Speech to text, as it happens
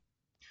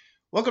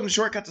Welcome to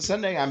Shortcut to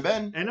Sunday. I'm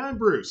Ben. And I'm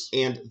Bruce.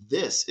 And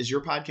this is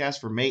your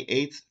podcast for May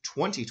 8th,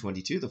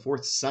 2022, the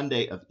fourth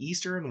Sunday of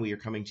Easter. And we are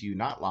coming to you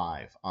not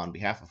live on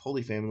behalf of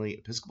Holy Family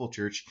Episcopal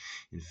Church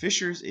in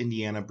Fishers,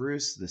 Indiana.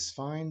 Bruce, this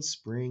fine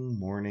spring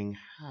morning,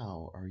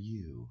 how are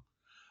you?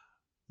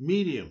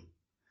 Medium.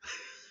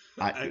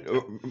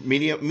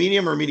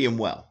 Medium or medium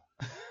well?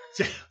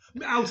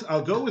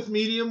 I'll go with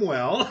medium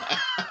well.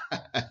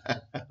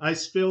 I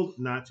spilled,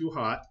 not too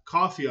hot,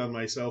 coffee on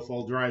myself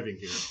while driving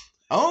here.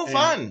 Oh,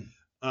 fun.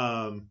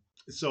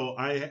 So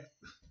I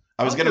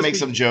was going to make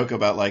some joke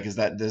about, like, does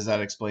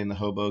that explain the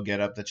hobo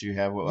getup that you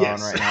have on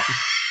right now?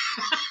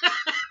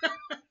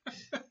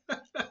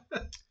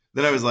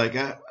 Then I was like,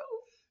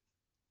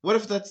 what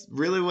if that's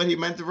really what he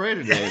meant to write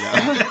today,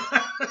 though?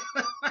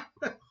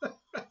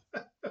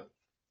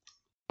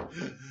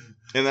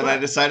 And then I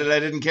decided I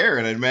didn't care,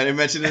 and I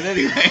mentioned it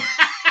anyway.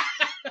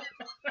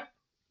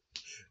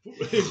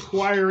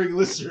 Inquiring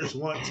listeners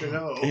want to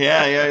know.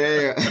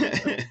 Yeah.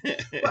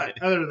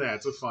 But other than that,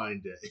 it's a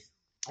fine day.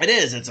 It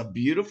is. It's a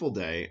beautiful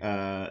day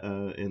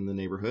in the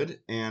neighborhood,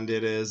 and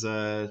it is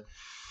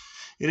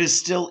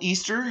still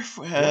Easter,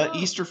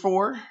 Easter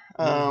 4,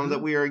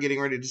 that we are getting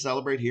ready to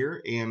celebrate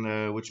here,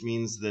 and which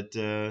means that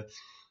the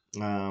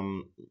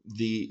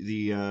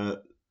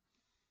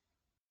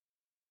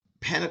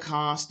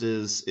Pentecost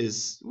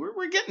is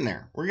we're getting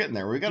there. We're getting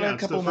there. We got a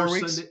couple more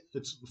weeks.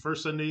 It's the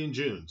first Sunday in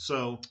June,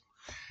 so.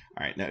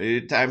 All right, now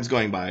time's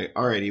going by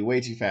already way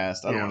too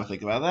fast. I don't want to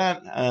think about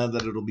that.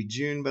 That it'll be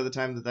June by the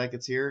time that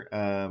gets here.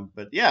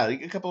 But yeah,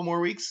 a couple more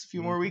weeks, a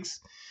few more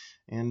weeks,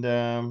 and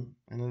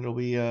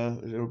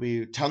it'll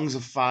be tongues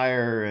of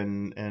fire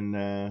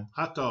and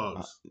hot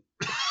dogs.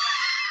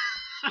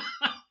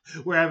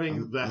 We're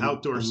having the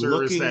outdoor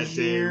service that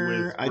day with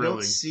grilling. I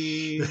don't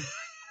see.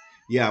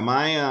 Yeah,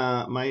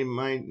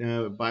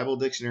 my Bible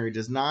dictionary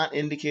does not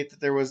indicate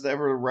that there was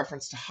ever a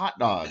reference to hot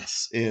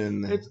dogs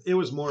in. It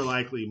was more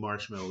likely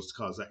marshmallows to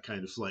cause that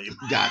kind of flame.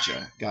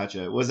 Gotcha.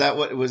 Was that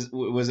what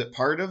was it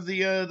part of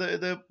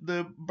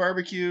the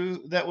barbecue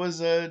that was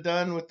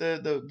done with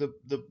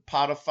the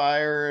pot of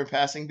fire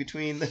passing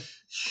between the?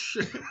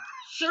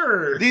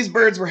 Sure. These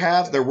birds were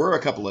half. There were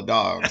a couple of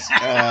dogs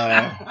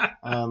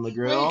on the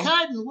grill. We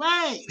couldn't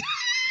wait.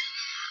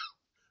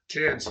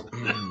 Kids.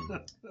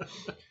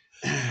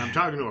 I'm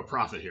talking to a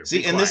prophet here.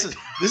 See, and this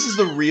is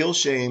the real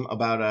shame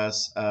about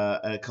us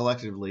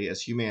collectively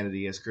as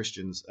humanity, as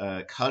Christians,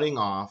 cutting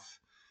off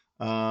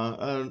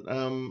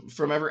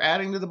from ever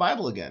adding to the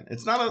Bible again.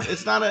 It's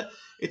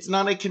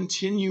not a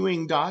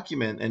continuing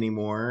document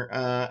anymore.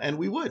 And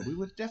we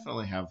would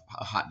definitely have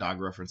a hot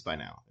dog reference by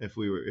now if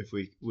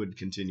we would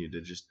continue to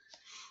just.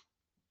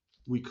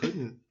 We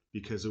couldn't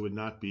because it would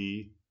not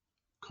be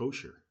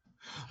kosher.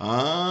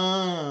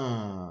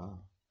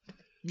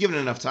 Given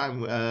enough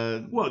time,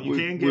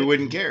 we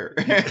wouldn't care.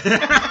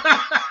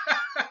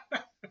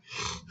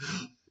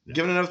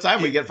 Given enough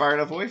time, we get far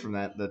enough away from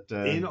that.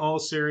 In all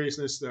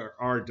seriousness, there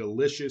are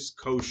delicious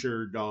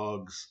kosher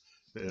dogs.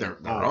 There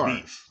are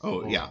beef.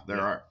 Oh yeah,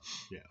 there are.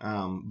 Yeah.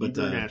 But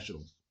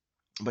international.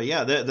 But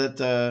yeah,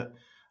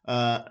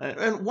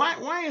 and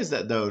why is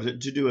that though?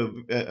 To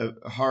do a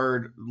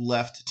hard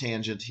left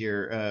tangent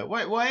here,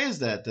 why is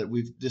that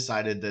we've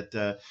decided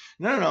that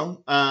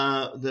no,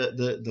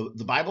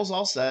 the Bible's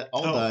all set,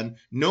 all done.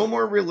 No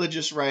more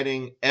religious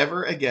writing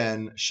ever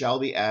again shall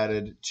be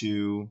added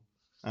to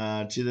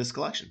this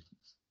collection.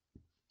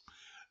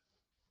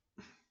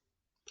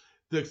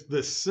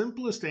 The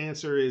simplest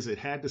answer is it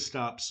had to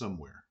stop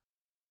somewhere,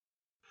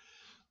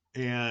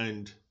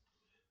 and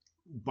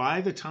by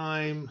the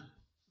time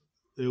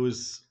it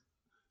was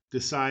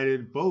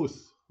decided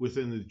both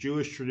within the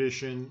Jewish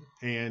tradition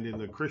and in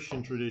the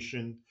Christian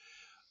tradition,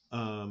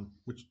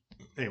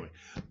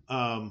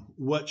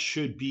 what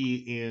should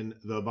be in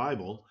the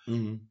Bible.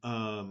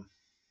 Mm-hmm.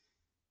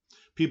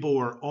 People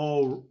were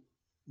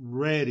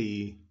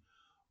already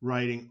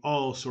writing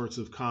all sorts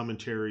of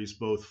commentaries,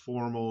 both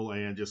formal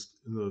and just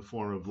in the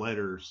form of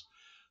letters.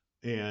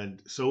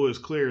 And so it was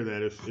clear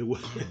that if it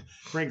was,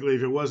 frankly,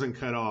 if it wasn't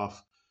cut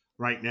off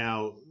right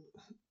now,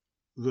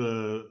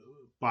 the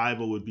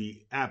Bible would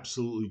be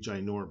absolutely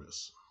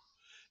ginormous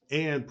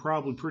and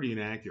probably pretty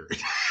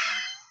inaccurate.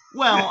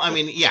 Well,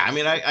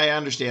 I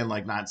understand,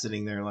 like, not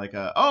sitting there like,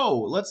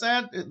 let's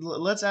add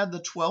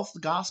the 12th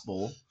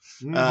gospel,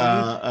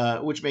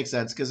 which makes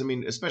sense because,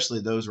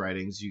 especially those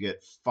writings, you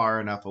get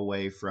far enough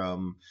away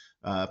from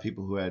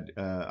people who had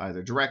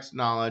either direct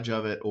knowledge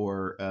of it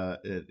or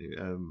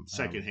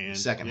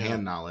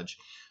secondhand knowledge.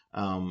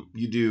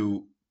 You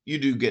do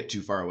get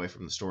too far away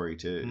from the story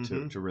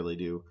to really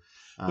do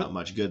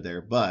much good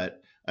there.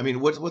 But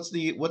what's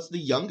the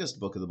youngest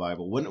book of the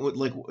Bible? When,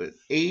 like,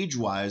 age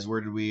wise,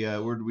 where did we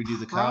do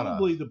the cutoff?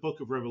 Probably the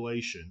Book of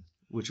Revelation,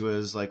 which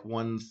was like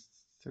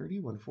 130,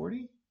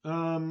 140.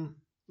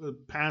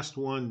 Past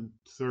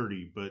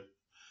 130, but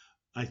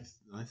I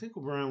think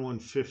around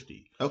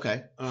 150.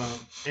 Okay.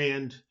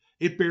 And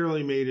it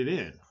barely made it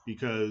in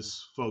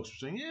because folks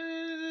were saying,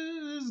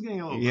 this is getting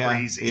a little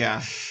crazy.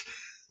 Yeah.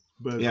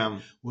 But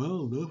enough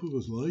of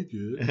us like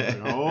it.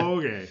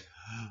 Okay.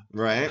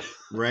 Right.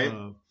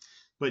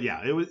 But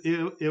yeah,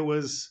 it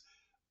was.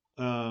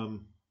 I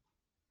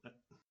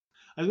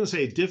was going to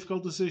say a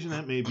difficult decision.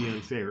 That may be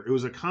unfair. It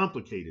was a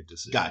complicated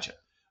decision. Gotcha.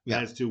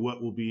 Yeah. As to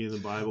what will be in the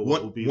Bible,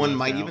 what will be one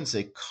might out. even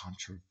say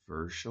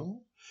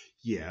controversial.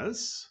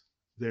 Yes,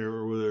 there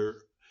were,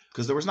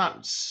 because there was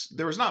not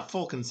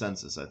full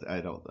consensus. I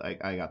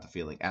got the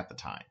feeling at the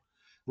time,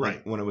 right,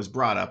 like when it was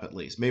brought up, at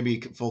least maybe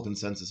full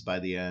consensus by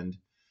the end.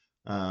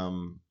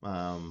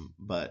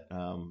 But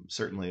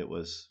certainly it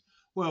was.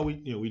 Well,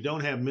 we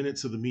don't have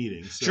minutes of the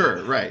meeting. So.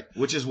 Sure, right.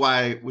 Which is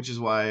why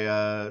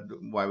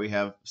we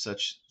have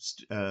such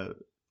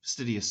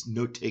studious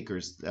note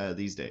takers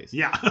these days.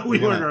 Yeah, we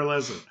learned our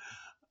lesson.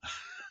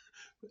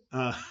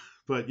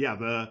 But yeah,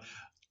 the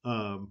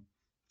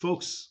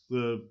folks,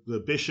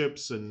 the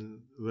bishops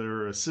and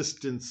their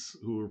assistants,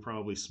 who were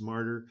probably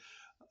smarter,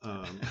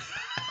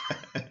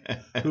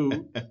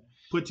 who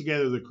put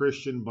together the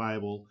Christian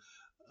Bible,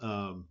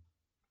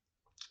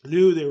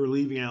 knew they were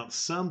leaving out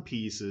some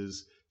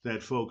pieces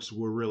that folks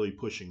were really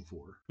pushing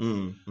for.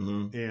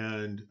 Mm-hmm.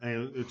 And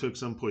it took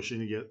some pushing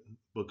to get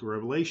Book of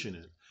Revelation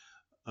in.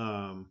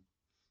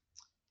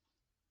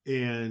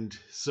 And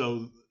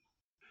so,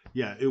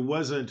 yeah, it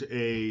wasn't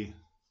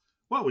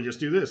well, we just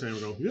do this. And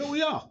we go,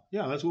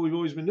 yeah, that's what we've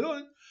always been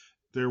doing.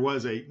 There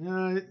was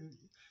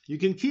you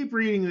can keep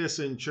reading this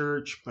in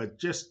church, but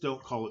just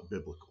don't call it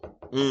biblical.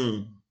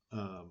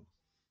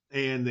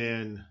 And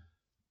then,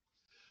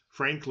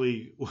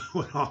 frankly,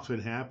 what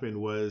often happened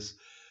was,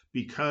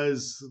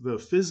 because the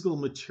physical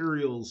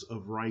materials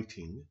of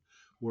writing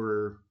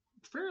were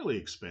fairly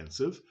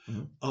expensive,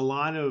 a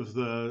lot of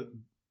the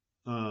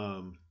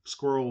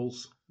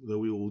scrolls, that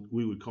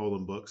we would call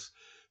them books,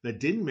 that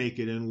didn't make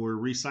it in were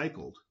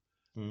recycled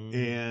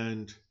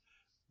and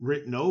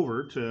written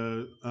over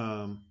to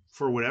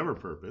for whatever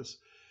purpose.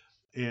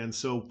 And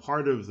so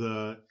part of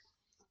the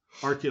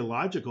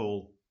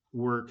archaeological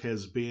work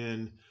has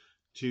been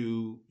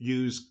to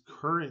use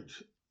current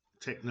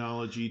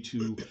technology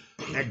to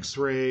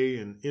X-ray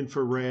and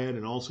infrared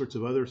and all sorts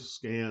of other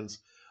scans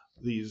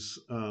these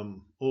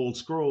old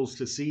scrolls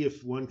to see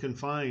if one can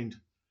find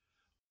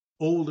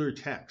older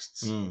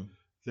texts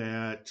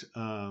that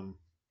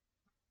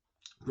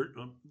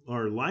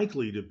are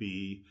likely to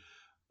be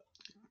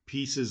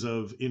pieces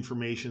of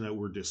information that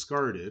were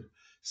discarded.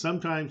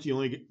 Sometimes you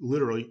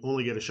literally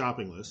only get a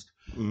shopping list,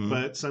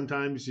 but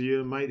sometimes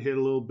you might hit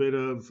a little bit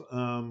of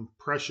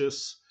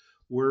precious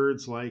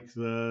words like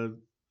the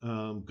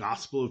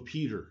Gospel of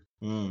Peter,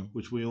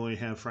 which we only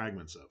have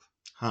fragments of.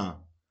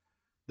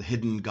 The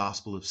hidden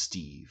Gospel of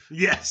Steve.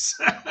 Yes.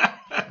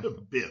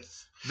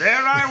 Biff.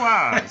 There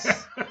I was,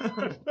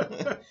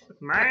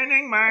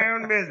 minding my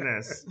own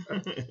business.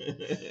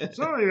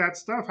 So that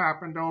stuff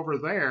happened over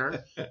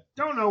there.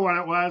 Don't know what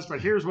it was, but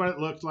here's what it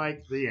looked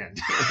like. The end.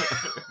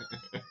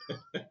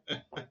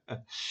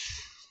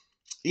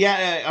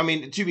 Yeah, I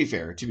mean, to be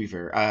fair,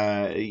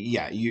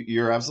 yeah,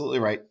 you're absolutely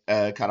right.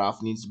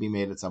 Cutoff needs to be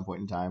made at some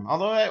point in time.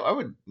 Although I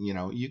would,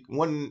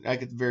 I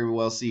could very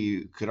well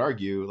could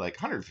argue,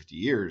 like 150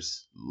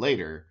 years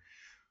later,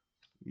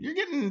 you're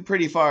getting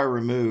pretty far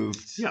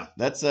removed. Yeah,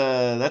 that's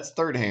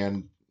third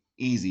hand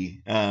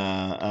easy,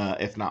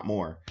 if not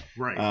more.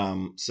 Right.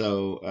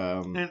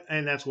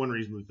 And that's one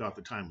reason we thought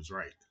the time was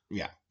right.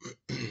 Yeah.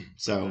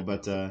 So,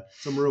 but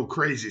some real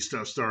crazy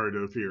stuff started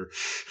to appear.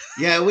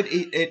 Yeah,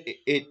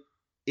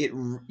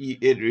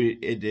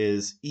 it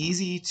is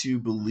easy to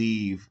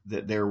believe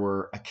that there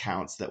were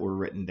accounts that were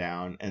written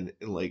down, and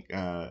like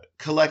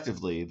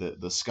collectively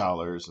the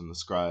scholars and the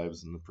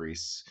scribes and the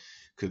priests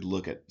could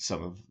look at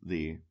some of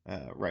the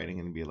writing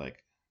and be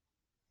like,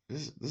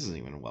 this isn't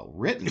even well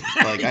written.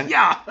 Like, I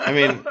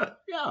mean,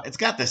 yeah, it's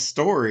got the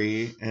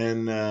story,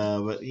 and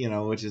but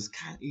which is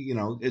kind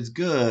of, it's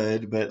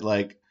good, but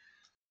like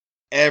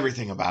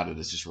everything about it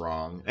is just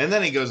wrong. And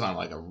then he goes on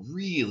like a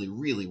really,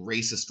 really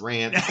racist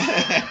rant.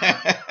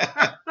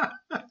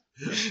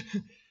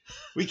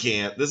 We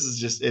can't. This is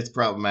just, it's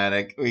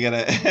problematic. We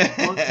gotta.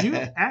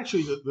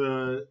 Actually,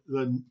 the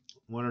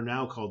what are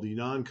now called the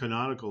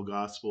non-canonical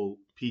gospel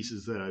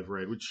pieces that I've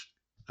read, which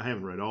I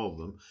haven't read all of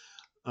them,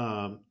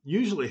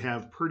 usually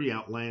have pretty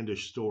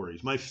outlandish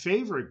stories. My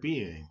favorite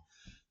being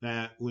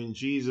that when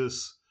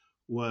Jesus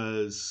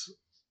was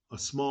a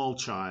small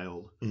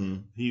child,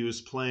 he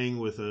was playing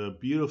with a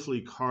beautifully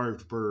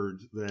carved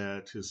bird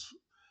that his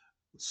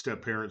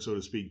step-parent, so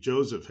to speak,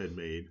 Joseph, had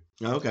made.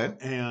 Okay.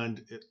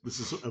 And this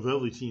is a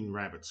Velveteen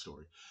Rabbit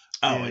story.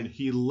 And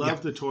he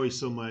loved the toy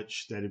so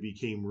much that it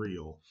became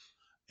real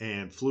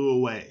and flew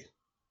away.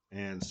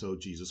 And so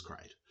Jesus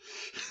cried.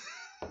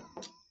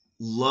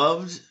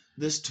 Loved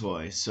this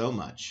toy so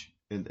much,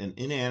 an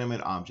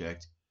inanimate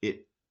object,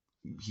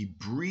 he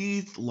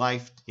breathed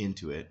life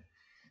into it,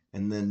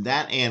 and then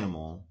that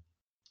animal,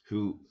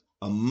 who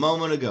a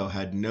moment ago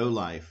had no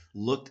life,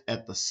 looked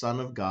at the Son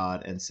of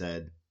God and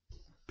said,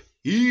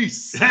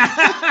 "Peace."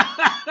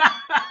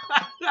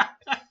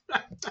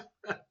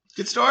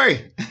 Good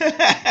story.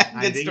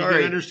 I think you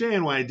can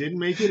understand why I didn't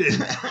make it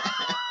in.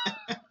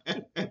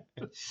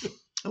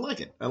 I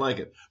like it.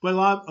 But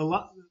a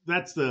lot.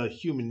 that's the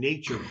human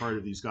nature part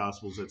of these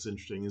gospels that's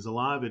interesting. Is a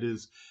lot of it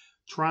is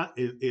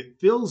it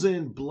fills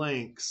in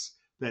blanks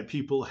that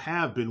people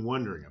have been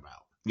wondering about.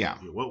 Yeah.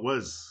 What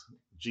was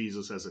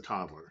Jesus as a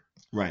toddler?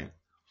 Right.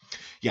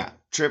 Yeah.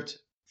 Tripped,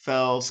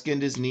 fell,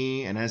 skinned his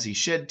knee, and as he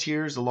shed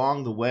tears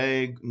along the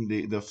way,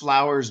 the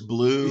flowers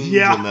bloomed,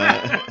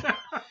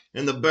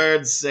 and the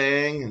birds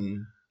sang,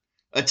 and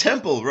a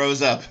temple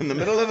rose up in the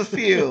middle of a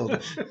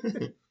field.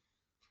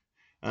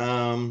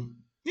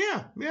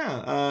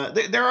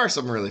 There are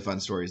some really fun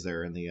stories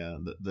there in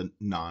the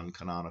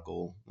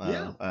non-canonical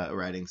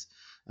writings,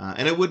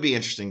 and it would be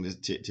interesting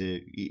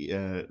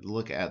to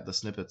look at the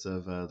snippets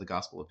of the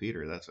Gospel of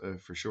Peter. That's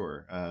for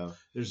sure.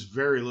 There's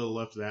very little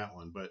left of that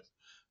one, but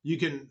you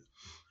can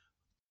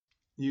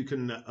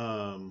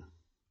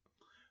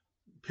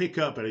pick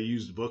up at a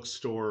used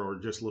bookstore or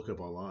just look up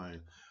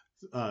online.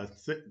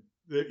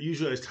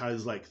 Usually it's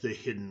titles like the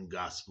Hidden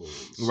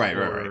Gospels, right.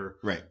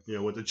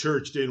 What the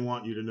church didn't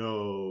want you to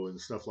know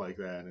and stuff like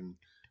that, and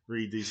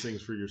read these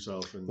things for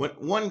yourself. And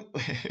one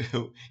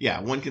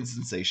can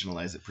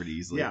sensationalize it pretty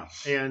easily. Yeah,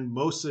 and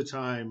most of the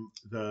time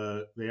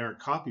they aren't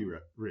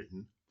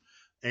copywritten,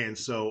 and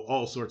so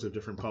all sorts of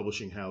different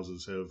publishing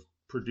houses have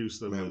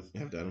produced them with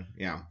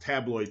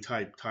tabloid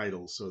type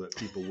titles so that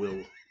people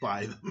will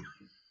buy them.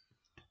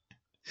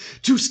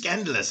 Too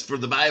scandalous for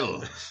the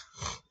Bible.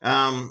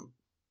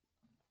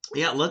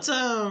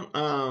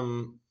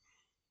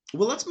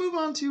 Let's move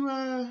on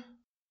to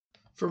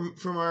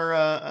from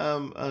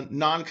our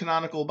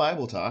non-canonical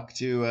Bible talk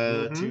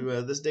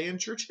to this day in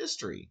church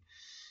history.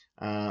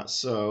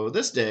 So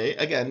this day,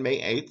 again, May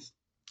 8th,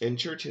 in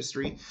church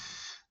history,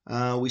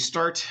 we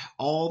start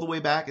all the way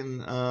back in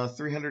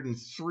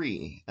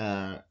 303,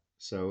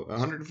 so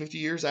 150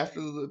 years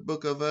after the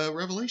book of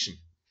Revelation.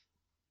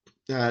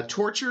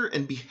 Torture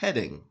and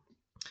beheading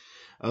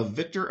of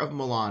Victor of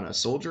Milan, a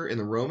soldier in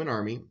the Roman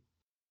army,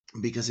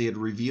 because he had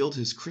revealed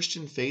his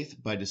Christian faith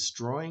by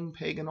destroying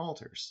pagan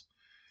altars.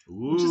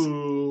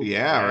 Ooh,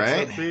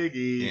 right? That's a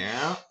biggie.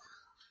 Yeah,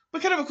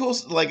 but kind of a cool,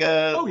 this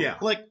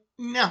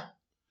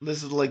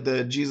is like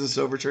the Jesus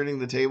overturning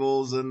the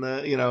tables and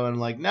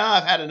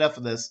I've had enough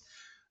of this.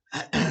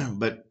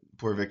 But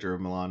poor Victor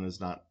of Milan is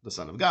not the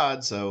Son of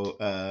God, so.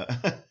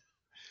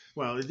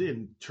 Well, it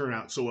didn't turn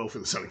out so well for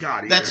the Son of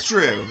God either. That's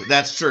true.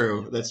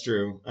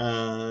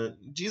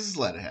 Jesus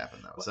let it happen,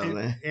 though.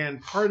 So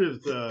and part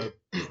of the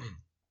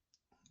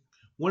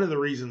one of the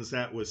reasons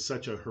that was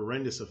such a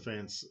horrendous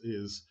offense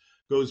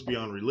goes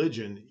beyond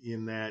religion,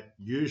 in that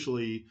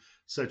usually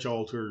such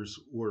altars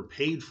were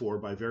paid for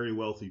by very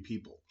wealthy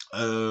people.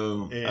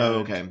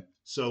 Okay.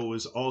 So it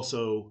was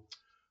also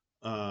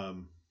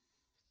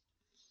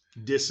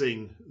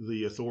dissing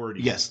the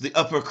authorities. Yes, the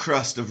upper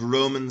crust of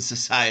Roman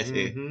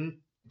society. Mm-hmm.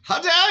 How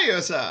dare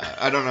you, sir?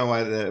 I don't know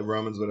why the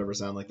Romans would ever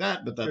sound like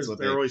that, but that's what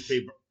they're always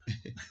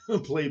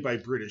played by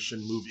British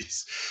in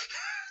movies.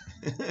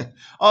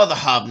 All the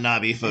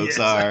hobnobby folks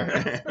are.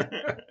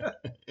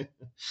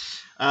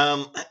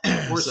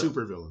 Or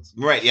supervillains.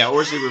 Right, yeah,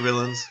 or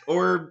supervillains.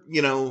 Or,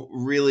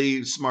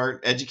 really smart,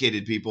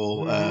 educated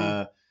people.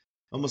 Mm-hmm.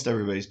 Almost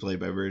everybody's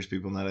played by British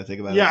people now that I think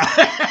about it. Yeah.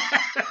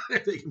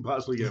 If they can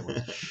possibly get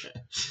one.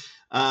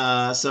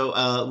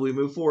 So we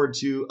move forward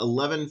to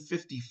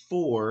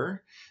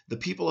 1154. The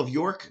people of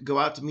York go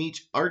out to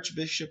meet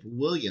Archbishop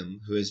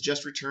William, who has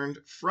just returned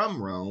from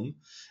Rome,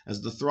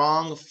 as the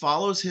throng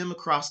follows him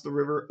across the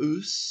river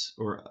Ouse,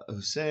 or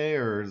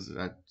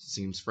that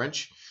seems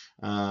French,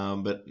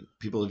 but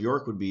people of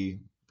York would be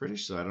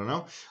British, so I don't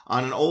know.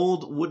 On an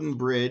old wooden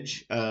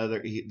bridge,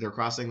 they're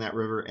crossing that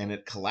river, and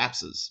it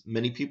collapses.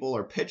 Many people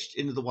are pitched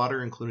into the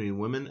water, including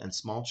women and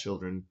small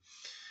children.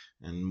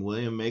 And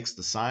William makes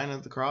the sign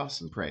of the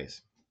cross and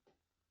prays.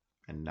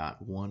 And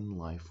not one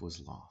life was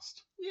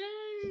lost.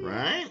 Yay!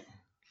 Right?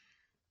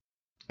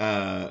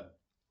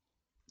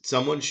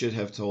 Someone should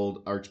have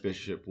told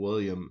Archbishop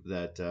William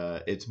that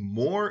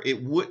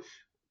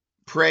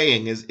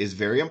praying is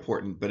very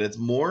important, but it's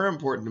more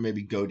important to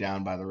maybe go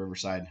down by the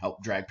riverside and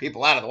help drag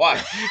people out of the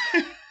water.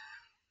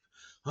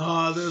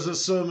 There's a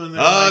sermon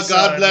there.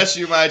 God bless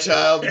you, my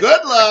child.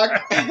 Good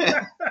luck.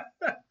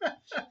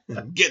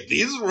 Get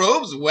these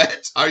robes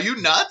wet? Are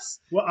you nuts?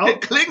 Well,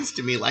 it clings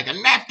to me like a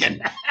napkin.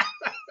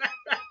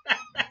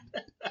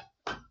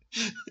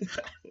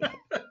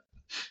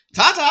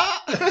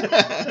 Ta-ta!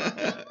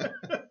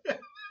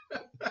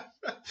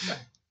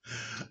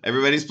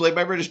 Everybody's played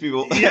by British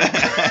people.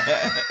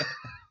 Yeah.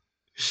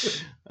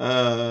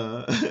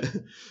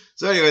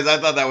 So anyways, I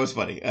thought that was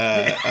funny.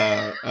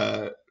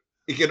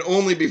 It can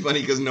only be funny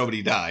because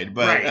nobody died,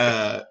 but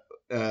right.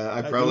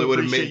 I probably would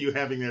have made you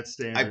having that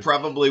standard. I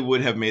probably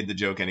would have made the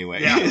joke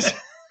anyway. Yeah.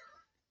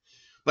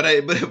 But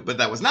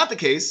that was not the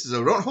case,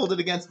 so don't hold it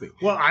against me.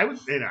 Well, I was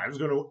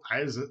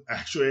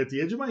actually at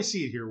the edge of my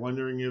seat here,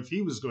 wondering if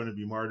he was going to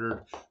be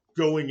martyred,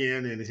 going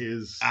in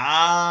his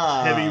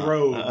heavy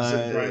robes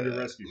and trying to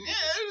rescue people.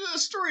 The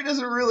story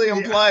doesn't really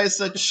imply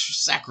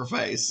such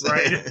sacrifice,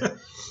 right?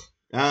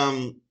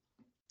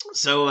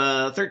 So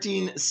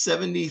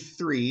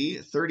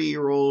 1373,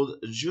 30-year-old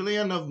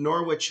Julian of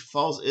Norwich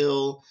falls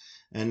ill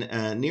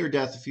And near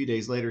death, a few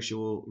days later, she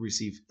will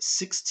receive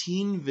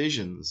 16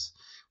 visions,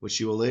 which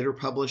she will later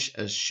publish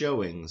as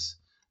showings,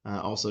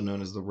 also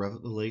known as the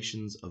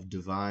Revelations of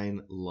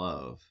Divine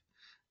Love.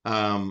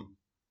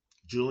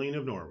 Julian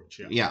of Norwich,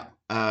 yeah.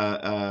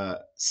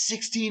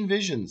 16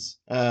 visions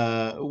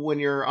when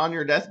you're on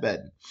your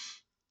deathbed.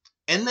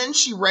 And then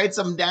she writes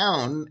them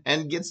down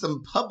and gets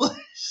them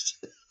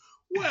published.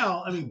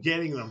 Well, I mean,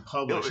 getting them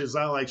published is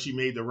not like she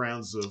made the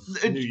rounds of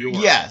New York.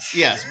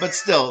 Yes, but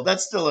still,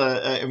 that's still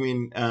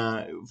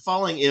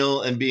falling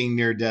ill and being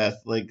near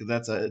death, like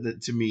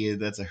to me,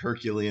 that's a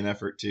Herculean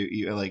effort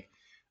to, like,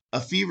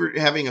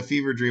 having a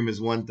fever dream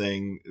is one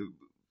thing,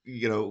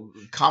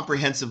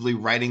 comprehensively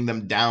writing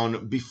them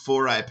down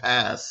before I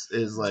pass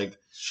is like,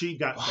 she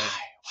got better.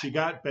 She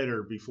got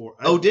better before.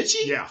 Did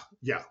she?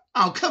 Yeah.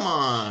 Oh, come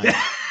on.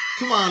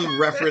 Come on,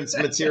 reference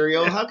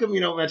material. How come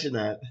you don't mention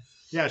that?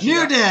 Yeah,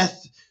 near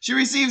death. She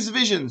receives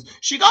visions.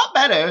 She got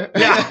better.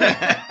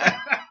 Yeah.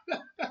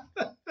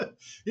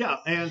 Yeah,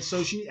 and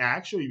so she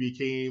actually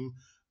became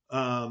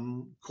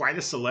quite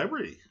a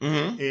celebrity.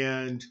 Mm-hmm.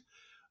 And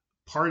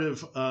part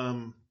of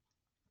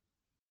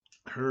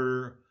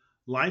her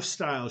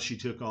lifestyle she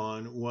took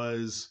on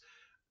was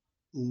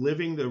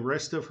living the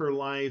rest of her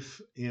life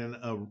in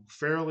a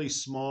fairly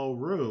small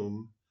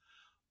room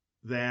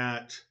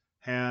that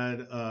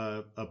had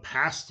a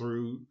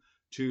pass-through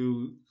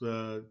to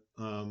the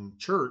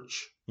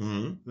church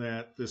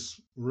that this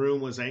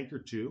room was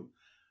anchored to,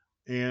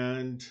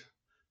 and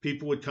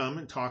people would come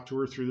and talk to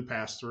her through the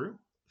pass-through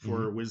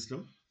for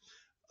wisdom,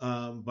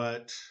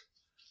 but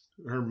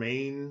her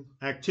main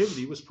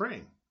activity was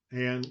praying,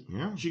 and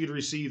she could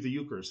receive the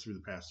Eucharist through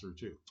the pass-through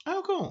too.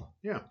 Oh, cool.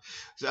 Yeah.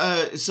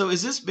 So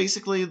is this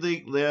basically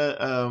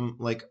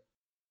the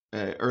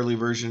early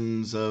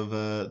versions of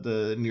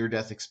the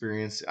near-death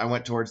experience? I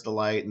went towards the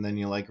light, and then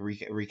you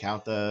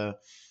recount the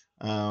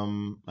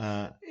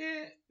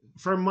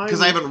because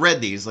I haven't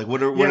read these. Like,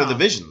 what are the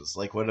visions?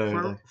 Like, what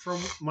are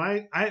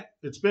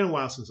it's been a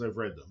while since I've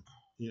read them.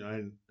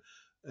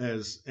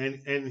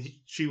 And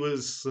she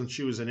was, since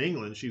she was in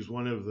England, she's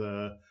one of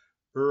the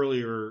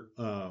earlier,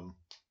 in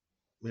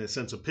a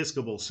sense,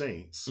 Episcopal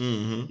saints.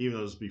 Mm-hmm. Even though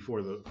it was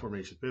before the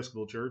formation of the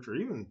Episcopal Church, or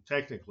even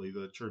technically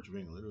the Church of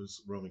England. It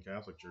was Roman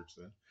Catholic Church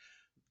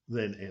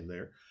then and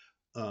there.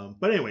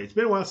 But anyway, it's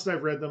been a while since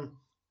I've read them,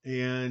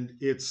 and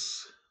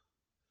it's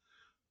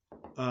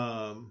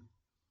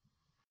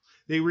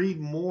they read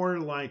more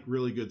like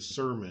really good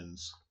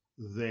sermons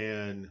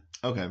than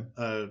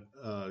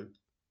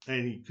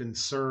any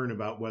concern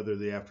about whether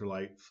the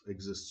afterlife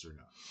exists or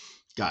not.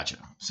 Gotcha.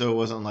 So it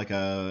wasn't like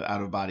a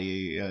out of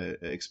body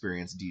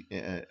experience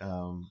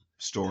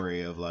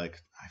story of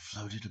like, I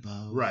floated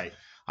above. Right.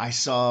 I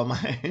saw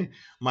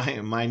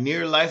my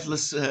near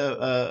lifeless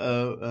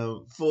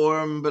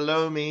form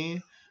below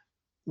me.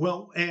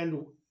 Well,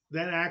 and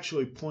that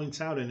actually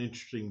points out an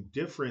interesting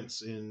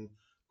difference in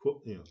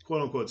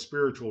quote unquote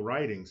spiritual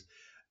writings.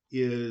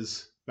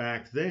 Is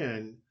back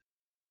then,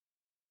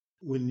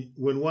 when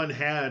one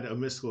had a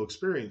mystical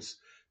experience,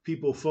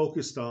 people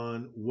focused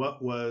on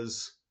what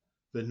was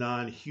the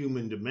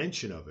non-human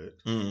dimension of it,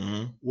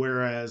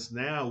 whereas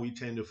now we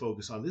tend to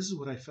focus on, this is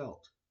what I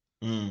felt,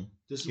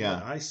 this is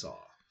what I saw.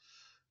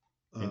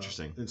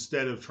 Interesting.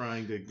 Instead of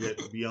trying to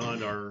get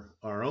beyond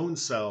our own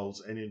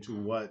selves and into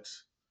what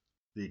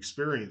the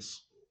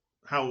experience,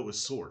 how it was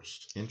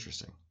sourced.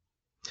 Interesting.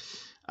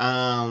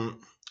 Well,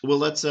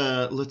 let's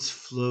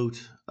float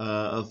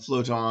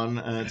on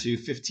to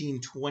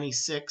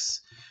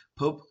 1526.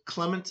 Pope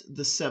Clement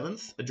VII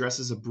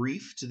addresses a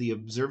brief to the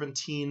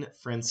Observantine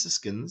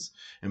Franciscans,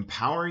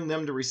 empowering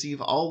them to receive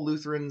all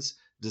Lutherans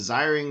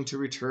desiring to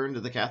return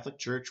to the Catholic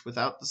Church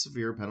without the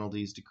severe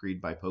penalties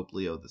decreed by Pope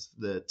Leo X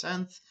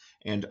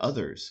and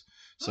others.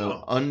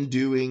 So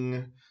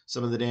undoing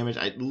some of the damage.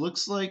 It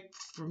looks like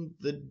from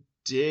the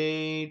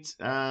date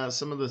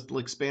some of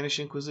the Spanish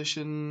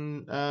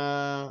Inquisition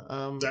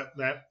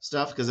that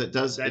stuff, because it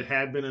does that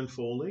had been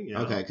unfolding.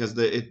 Okay, because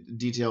it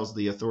details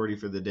the authority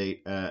for the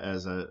date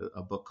as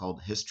a book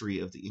called History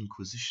of the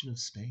Inquisition of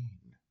Spain.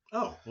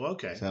 Oh, well,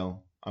 okay.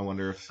 So I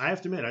wonder if, I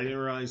have to admit, I didn't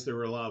realize there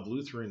were a lot of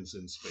Lutherans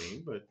in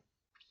Spain, but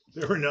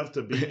there were enough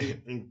to be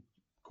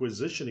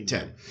inquisitioning 10.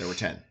 them. There were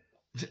 10.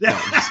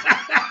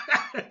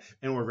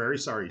 And we're very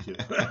sorry to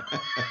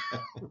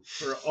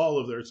for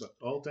all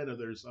 10 of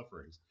their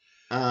sufferings.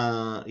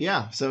 But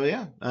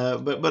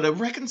a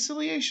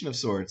reconciliation of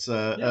sorts,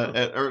 or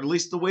at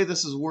least the way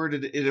this is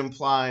worded, it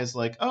implies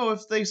like,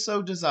 if they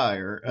so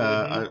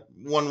desire.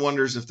 One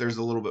wonders if there's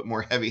a little bit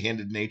more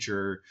heavy-handed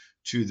nature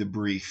to the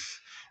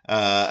brief.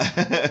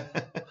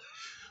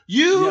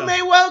 You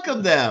may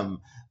welcome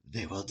them.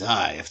 They will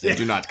die if they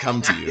do not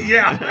come to you.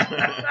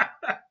 Yeah.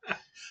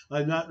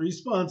 I'm not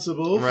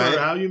responsible for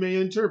how you may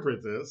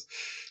interpret this.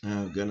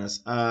 Oh, goodness.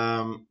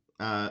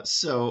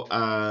 So,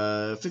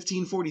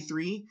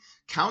 1543,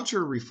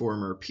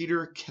 counter-reformer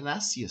Peter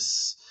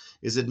Canisius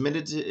is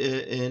admitted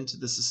into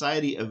the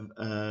Society of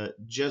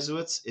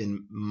Jesuits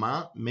in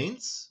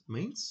Mainz?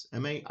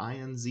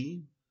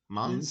 M-A-I-N-Z?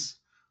 Mainz?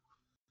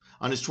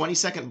 On his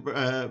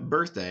 22nd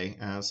birthday,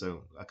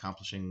 so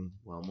accomplishing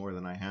well more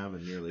than I have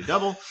and nearly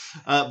double,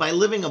 by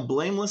living a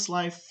blameless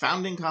life,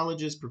 founding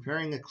colleges,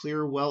 preparing a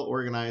clear,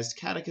 well-organized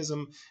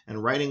catechism,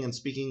 and writing and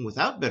speaking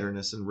without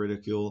bitterness and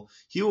ridicule,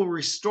 he will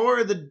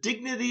restore the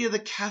dignity of the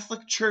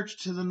Catholic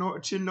Church to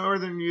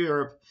Northern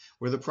Europe,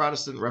 where the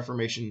Protestant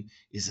Reformation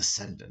is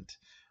ascendant.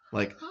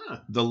 Like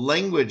the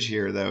language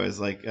here, though,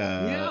 is like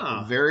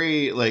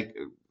very like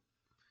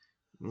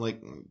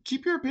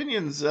keep your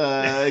opinions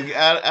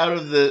out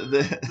of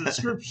the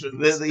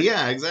descriptions.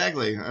 Yeah,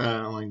 exactly.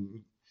 Like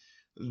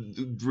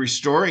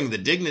restoring the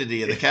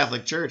dignity of the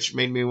Catholic Church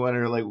made me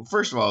wonder. Like,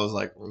 first of all, I was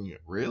like,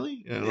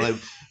 really?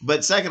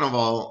 But second of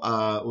all,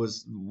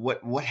 was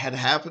what had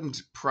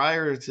happened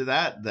prior to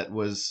that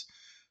was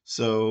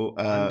so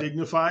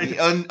undignified,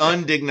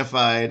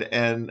 undignified,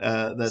 and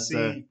that's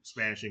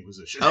Spanish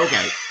Inquisition.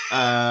 Okay.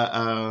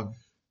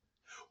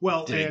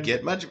 Well, did it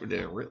get much? I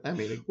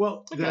mean,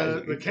 well, the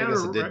counter, I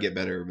guess it did get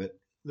better, but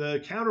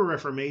the Counter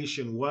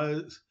Reformation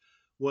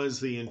was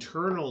the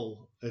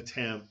internal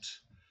attempt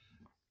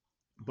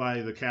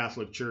by the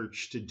Catholic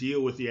Church to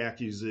deal with the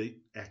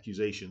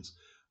accusations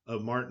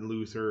of Martin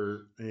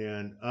Luther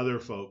and other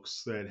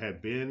folks that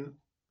had been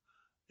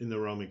in the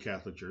Roman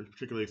Catholic Church,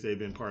 particularly if they've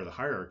been part of the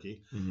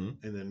hierarchy, and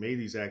then made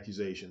these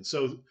accusations.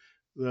 So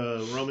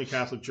the Roman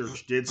Catholic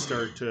Church did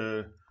start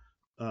to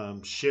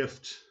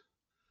shift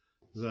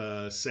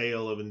the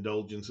sale of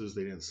indulgences.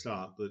 They didn't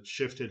stop, but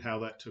shifted how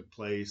that took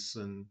place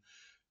and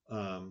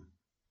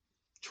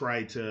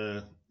tried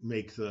to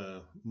make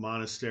the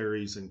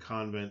monasteries and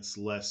convents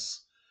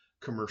less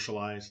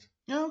commercialized.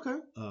 Yeah, okay.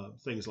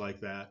 Things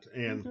like that.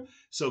 And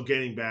so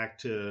getting back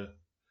to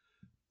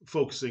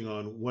focusing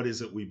on what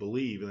is it we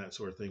believe and that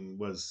sort of thing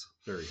was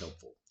very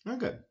helpful.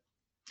 Okay.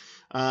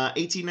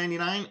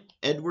 1899,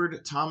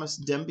 Edward Thomas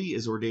Demby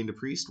is ordained a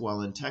priest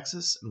while in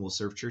Texas and will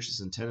serve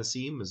churches in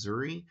Tennessee,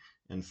 Missouri,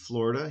 and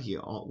Florida. He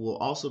will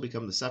also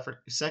become the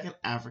second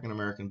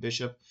African-American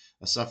bishop,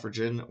 a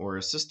suffragan or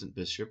assistant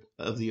bishop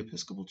of the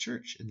Episcopal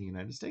Church in the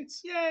United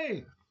States.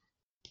 Yay!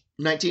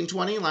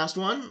 1920, last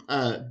one,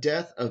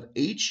 death of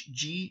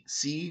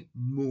H.G.C.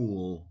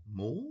 Moule.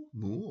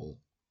 Moule.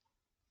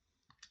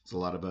 It's a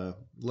lot of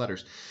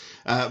letters.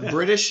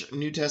 British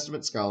New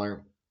Testament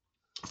scholar,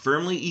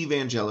 firmly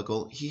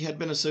evangelical. He had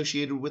been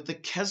associated with the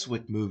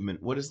Keswick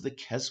movement. What is the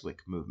Keswick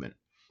movement?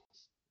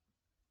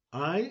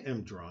 I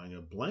am drawing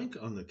a blank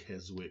on the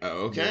Keswick.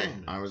 Okay.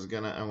 Movement. I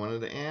wanted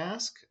to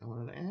ask.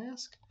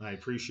 I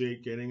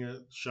appreciate getting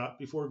a shot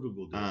before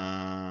Google did.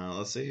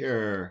 Let's see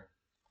here.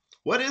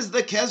 What is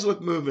the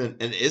Keswick movement,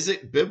 and is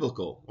it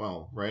biblical?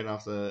 Well, right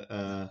off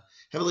the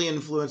heavily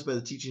influenced by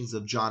the teachings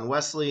of John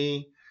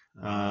Wesley,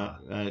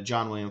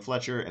 John William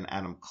Fletcher, and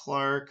Adam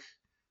Clark.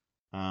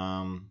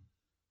 You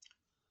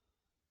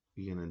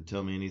gonna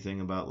tell me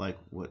anything about like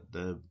what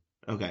the?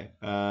 Okay,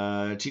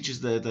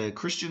 teaches the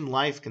Christian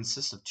life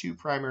consists of two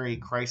primary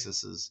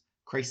crises: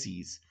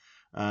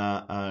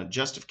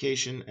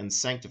 justification and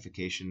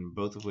sanctification,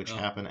 both of which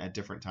happen at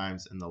different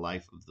times in the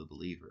life of the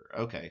believer.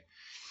 Okay,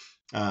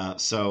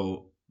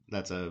 so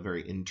that's a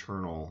very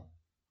internal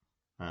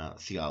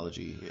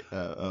theology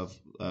of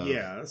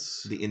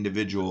yes, the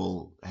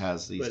individual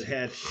has these, but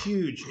had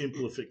huge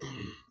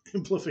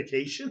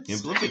implications.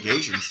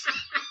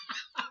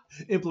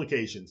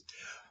 Implications.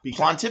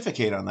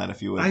 Pontificate on that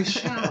if you would. I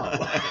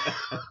shall.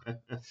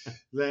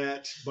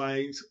 That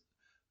by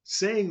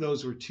saying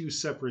those were two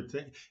separate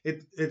things,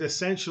 it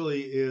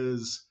essentially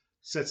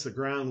sets the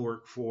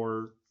groundwork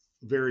for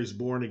various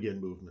born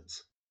again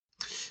movements.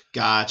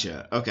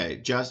 Gotcha.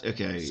 Okay.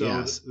 So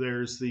yes.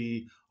 There's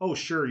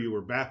sure, you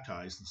were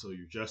baptized and so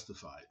you're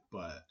justified,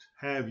 but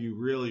have you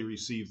really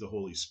received the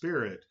Holy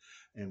Spirit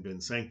and been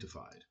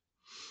sanctified?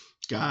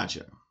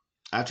 Gotcha.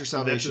 After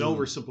salvation, that's an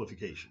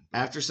oversimplification.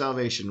 After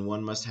salvation,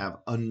 one must have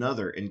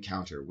another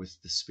encounter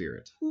with the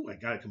Spirit. Ooh, I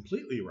got it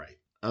completely right.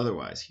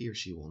 Otherwise, he or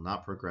she will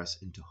not progress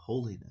into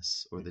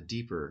holiness or the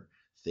deeper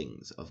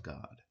things of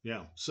God.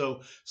 Yeah.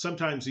 So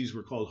sometimes these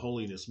were called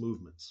holiness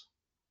movements.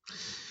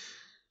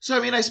 So, I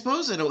mean, I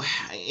suppose in a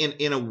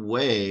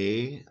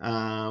way,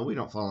 we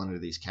don't fall under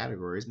these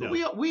categories, but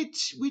no. we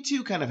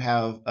too kind of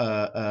have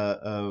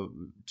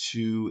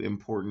two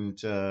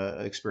important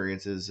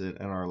experiences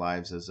in our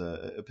lives as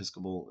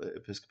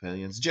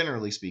Episcopalians.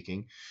 Generally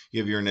speaking,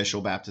 you have your initial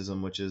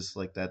baptism, which is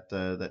like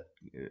that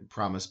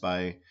promised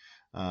by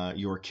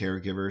your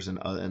caregivers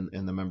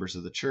and the members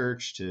of the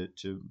church to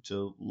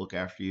look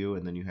after you,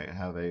 and then you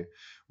have a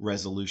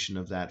resolution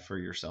of that for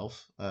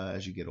yourself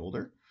as you get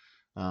older.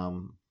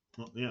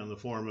 In the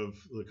form of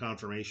the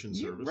confirmation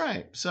service,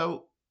 right?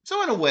 So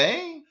in a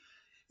way,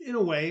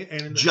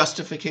 and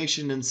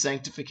justification and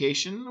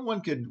sanctification, one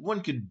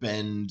could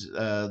bend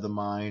the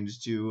mind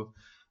to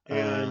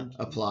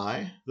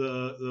apply.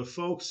 The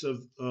folks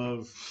of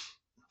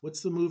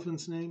what's the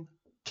movement's name?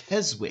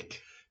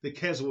 Keswick. The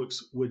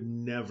Keswicks would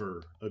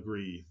never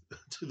agree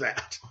to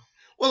that.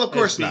 Well, of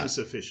course not.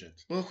 Sufficient.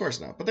 Well, of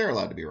course not. But they're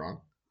allowed to be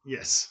wrong.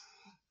 Yes.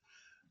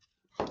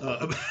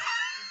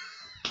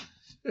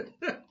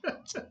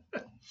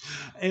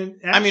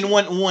 And actually, I mean,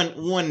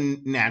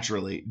 one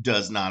naturally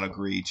does not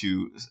agree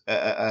to,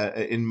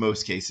 in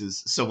most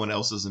cases, someone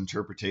else's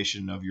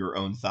interpretation of your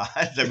own thought.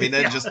 I mean,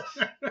 that just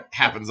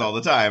happens all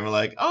the time. We're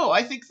like, oh,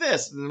 I think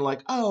this, and they're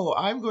like, oh,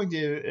 I'm going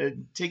to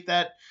take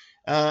that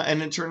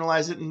and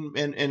internalize it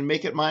and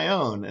make it my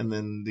own. And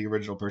then the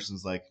original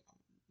person's like,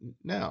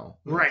 no,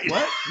 right?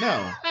 What?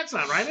 No, that's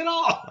not right at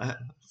all.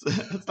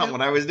 That's not what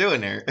I was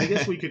doing there. I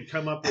guess we could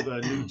come up with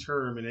a new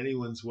term, and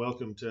anyone's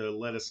welcome to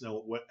let us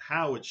know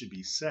how it should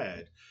be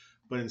said.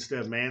 But instead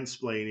of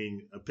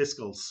mansplaining,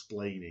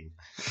 episcopal-splaining.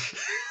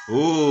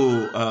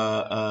 Ooh,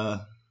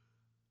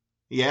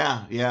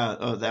 yeah.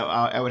 Oh, that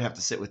I would have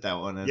to sit with that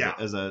one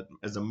as a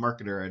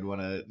marketer. I'd want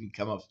to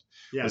come up.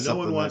 Yeah, no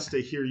one wants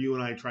to hear you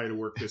and I try to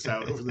work this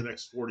out over the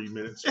next 40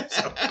 minutes or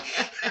so.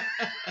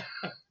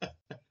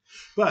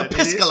 But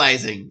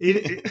episcalizing.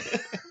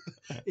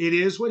 It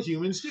is what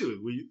humans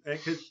do.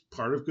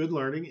 Part of good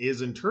learning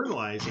is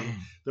internalizing.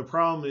 The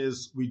problem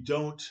is we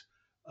don't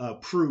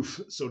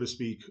proof, so to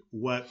speak,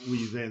 what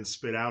we then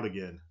spit out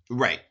again.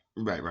 Right.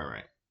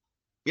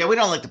 Yeah, we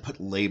don't like to put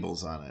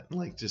labels on it,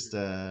 like just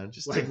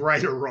like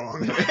right or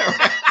wrong,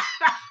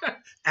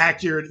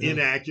 accurate,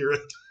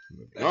 inaccurate.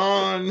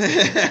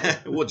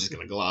 We're just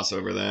gonna gloss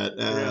over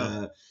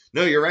that.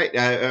 No, you're right.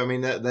 I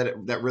mean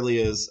that really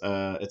is.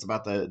 It's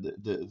about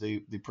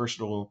the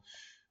personal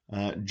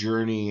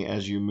journey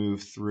as you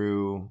move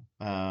through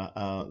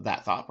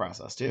that thought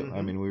process too. Mm-hmm.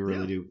 I mean, we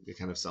really do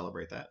kind of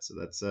celebrate that. So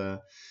that's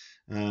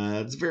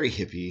it's very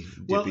hippie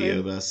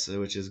of us,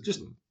 which is just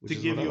to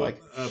give you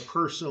a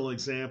personal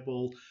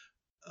example.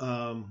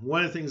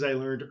 One of the things I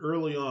learned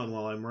early on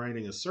while I'm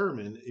writing a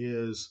sermon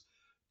is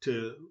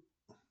to,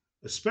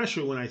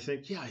 especially when I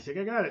think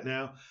I got it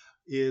now,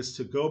 is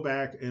to go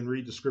back and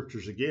read the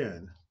scriptures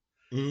again,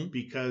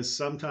 because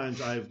sometimes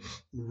I've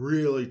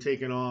really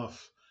taken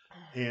off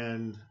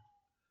and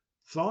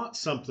thought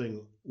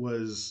something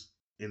was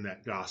in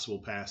that gospel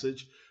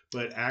passage,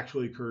 but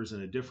actually occurs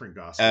in a different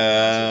gospel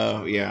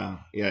passage. Oh, yeah.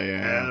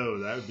 Oh,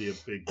 that would be a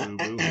big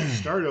boo-boo.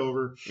 Start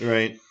over.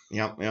 Right.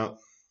 Yep.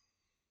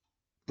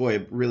 Boy,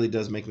 it really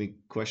does make me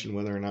question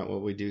whether or not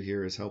what we do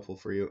here is helpful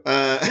for you.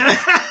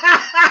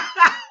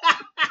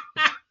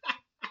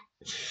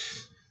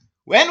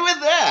 And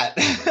with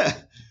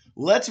that,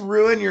 let's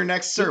ruin your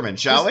next sermon,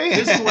 shall we?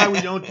 This is why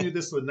we don't do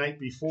this the night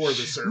before the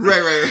sermon.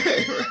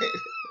 Right.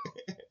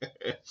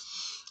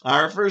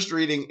 Our first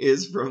reading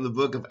is from the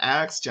book of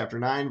Acts, chapter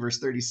 9, verse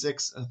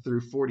 36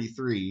 through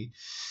 43.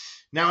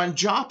 Now in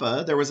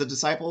Joppa, there was a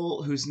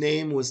disciple whose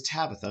name was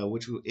Tabitha,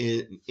 which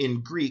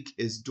in Greek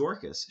is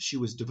Dorcas. She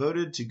was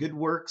devoted to good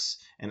works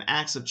and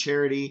acts of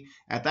charity.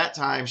 At that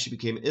time, she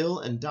became ill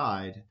and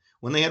died.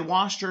 When they had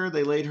washed her,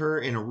 they laid her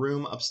in a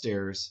room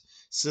upstairs.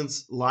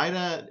 Since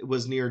Lydda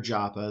was near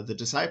Joppa, the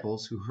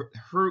disciples who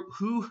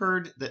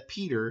heard that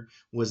Peter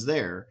was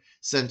there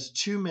sent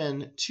 2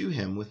 men to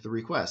him with the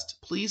request,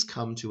 "Please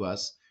come to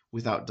us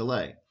without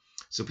delay."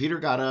 So Peter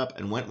got up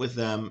and went with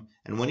them,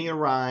 and when he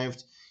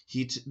arrived,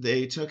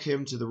 they took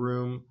him to the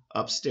room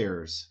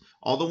upstairs.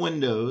 All the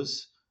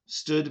widows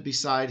stood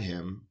beside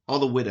him,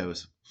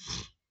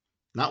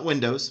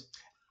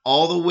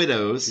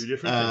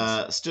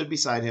 stood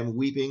beside him,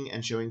 weeping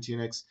and showing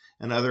tunics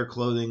and other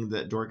clothing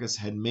that Dorcas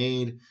had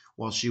made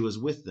while she was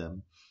with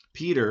them.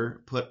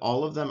 Peter put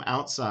all of them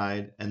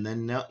outside, and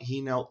then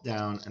he knelt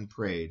down and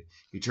prayed.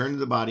 He turned to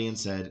the body and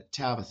said,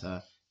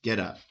 "Tabitha, get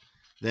up."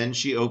 Then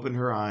she opened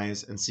her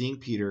eyes, and seeing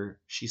Peter,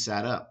 she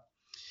sat up.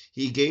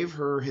 He gave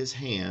her his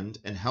hand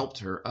and helped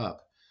her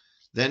up.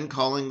 Then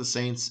calling the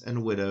saints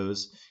and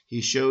widows,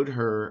 he showed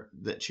her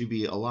that to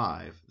be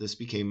alive. This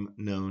became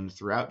known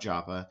throughout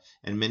Joppa,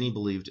 and many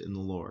believed in the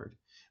Lord.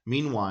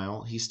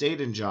 Meanwhile, he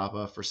stayed in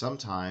Joppa for some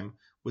time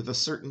with a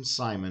certain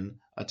Simon,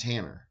 a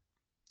tanner.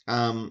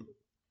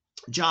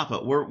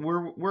 Joppa,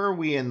 where are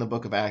we in the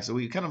book of Acts?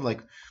 We kind of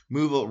like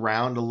move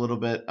around a little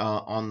bit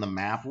on the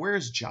map.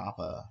 Where's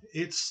Joppa?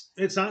 It's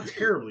not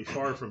terribly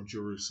far from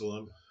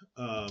Jerusalem.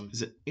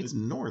 It's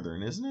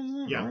northern, isn't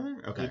it? Yeah.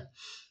 Northern? Okay.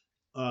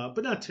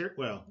 But not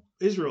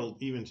Israel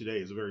even today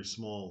is a very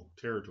small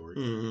territory.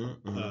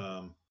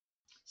 Mm-hmm.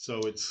 So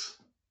it's,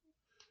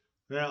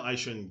 I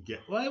shouldn't guess.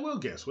 Well, I will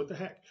guess. What the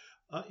heck?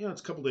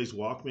 It's a couple days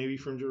walk maybe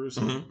from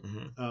Jerusalem.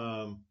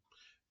 Mm-hmm.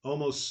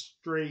 Almost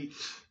straight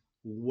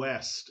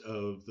west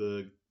of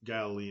the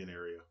Galilean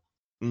area.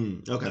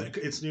 Okay.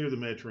 It's near the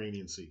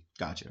Mediterranean Sea.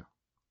 Gotcha.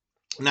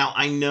 Now,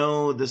 I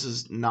know this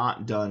is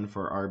not done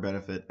for our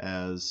benefit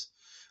as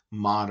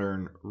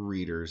modern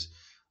readers,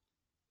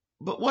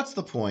 but what's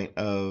the point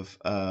of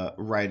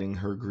writing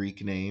her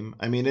Greek name?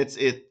 I mean,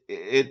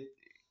 it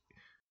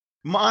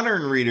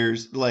modern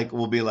readers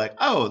will be like,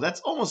 "Oh,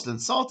 that's almost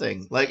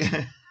insulting." Like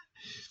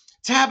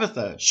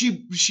Tabitha,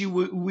 she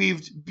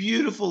weaved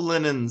beautiful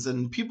linens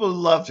and people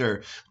loved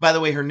her. By the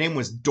way, her name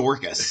was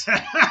Dorcas.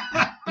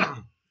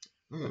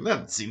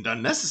 That seemed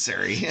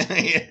unnecessary.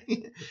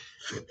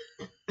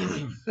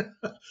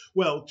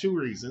 Well, 2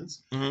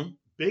 reasons. Mm-hmm.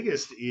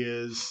 Biggest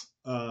is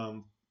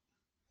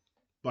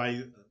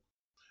by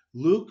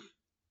Luke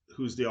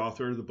who's the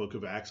author of the book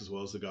of Acts as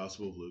well as the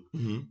Gospel of Luke,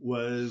 Mm-hmm.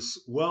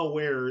 was well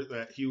aware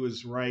that he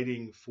was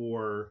writing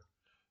for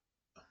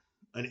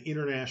an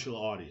international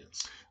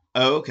audience.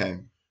 Oh, okay.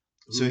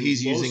 So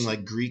he's using most-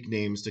 like Greek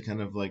names to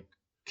kind of like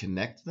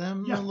connect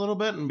them Yeah. a little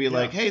bit and be Yeah.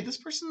 like, hey, this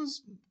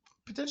person's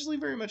potentially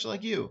very much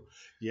like you.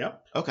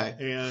 Yep. Okay.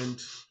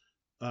 And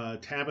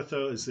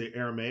Tabitha is the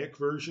Aramaic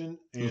version,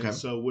 and Okay.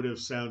 so would have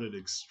sounded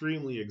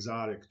extremely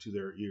exotic to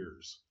their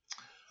ears.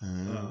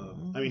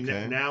 I mean,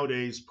 okay.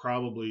 nowadays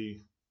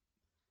probably,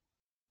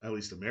 at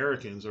least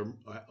Americans are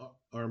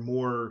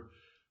more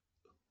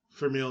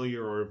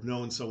familiar or have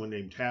known someone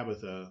named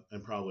Tabitha,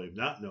 and probably have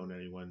not known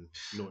anyone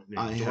named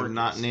I Dorcas. have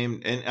not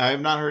named, and I have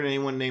not heard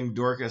anyone named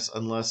Dorcas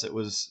unless it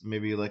was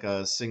maybe like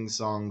a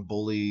sing-song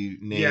bully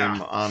name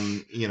Yeah.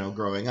 on,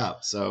 growing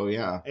up. So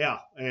yeah. Yeah,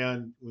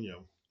 and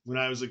when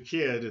I was a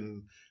kid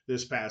and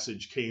this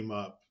passage came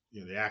up,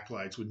 the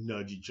acolytes would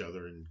nudge each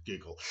other and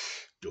giggle,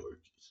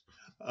 Dorcas.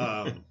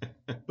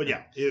 But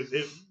yeah,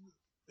 it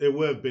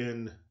would have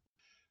been.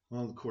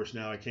 Well, of course,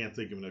 now I can't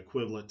think of an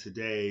equivalent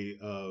today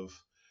of.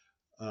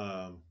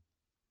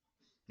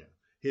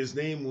 His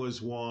name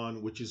was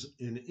Juan, which is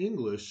in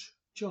English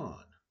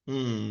John.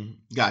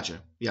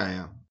 Gotcha.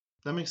 Yeah,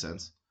 that makes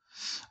sense.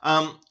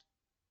 And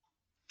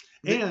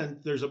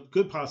there's a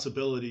good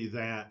possibility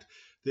that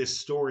this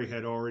story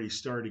had already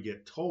started to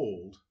get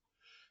told,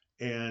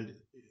 and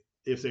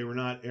if they were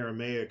not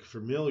Aramaic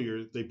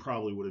familiar, they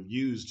probably would have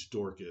used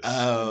Dorcas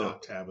and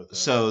not Tabitha.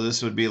 So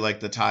this would be like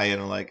the tie-in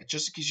of like,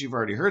 just in case you've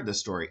already heard this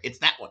story, it's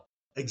that one.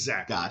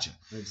 Exactly. Gotcha.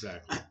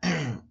 Exactly.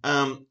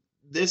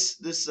 This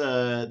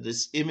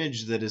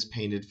image that is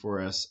painted for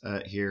us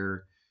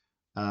here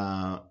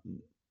of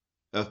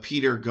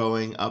Peter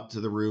going up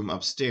to the room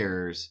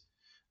upstairs,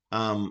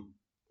 all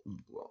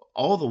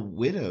the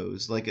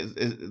widows, like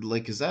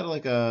is that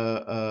like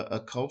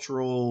a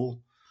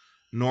cultural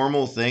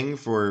normal thing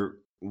for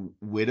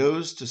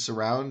widows to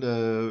surround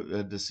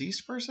a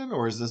deceased person,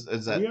 or is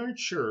that we aren't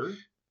sure,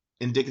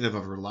 indicative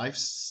of her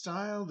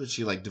lifestyle? Did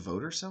she like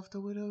devote herself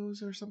to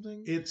widows or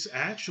something? It's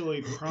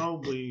actually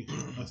probably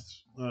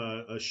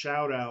a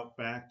shout out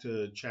back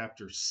to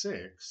chapter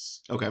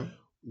 6. Okay.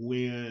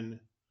 When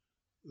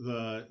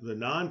the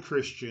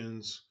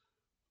non-Christians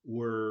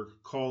were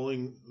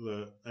calling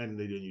and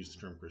they didn't use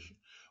the term Christian,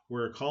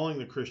 were calling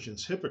the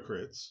Christians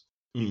hypocrites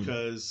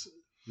because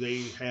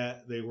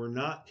they were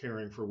not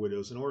caring for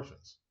widows and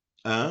orphans.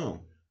 Oh.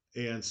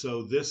 And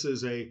so this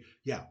is we're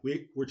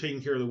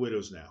taking care of the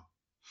widows now.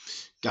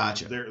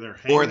 Gotcha. They're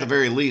or at the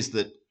very least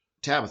that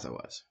Tabitha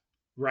was.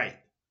 Right.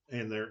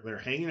 And they're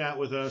hanging out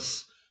with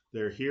us.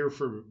 They're here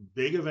for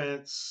big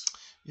events.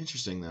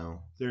 Interesting,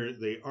 though.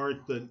 They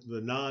aren't the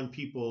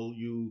non-people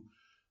you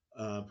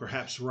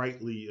perhaps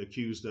rightly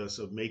accused us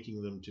of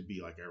making them to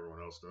be like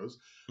everyone else does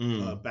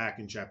back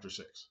in chapter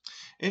 6.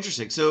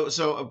 Interesting.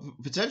 So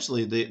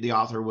potentially the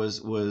author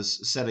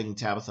was setting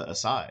Tabitha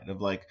aside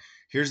of like,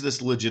 here's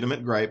this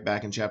legitimate gripe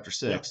back in chapter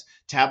 6. Yeah.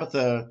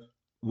 Tabitha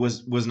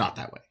was not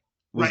that way.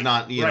 Was right.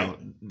 not, know,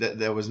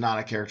 that was not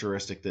a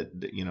characteristic that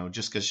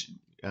just because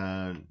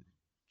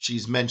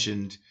she's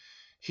mentioned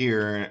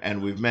here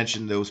and we've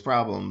mentioned those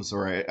problems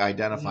or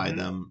identified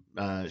them,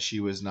 she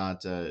was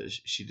not.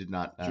 She did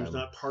not. She was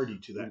not party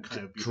to that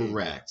kind of behavior.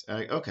 Correct.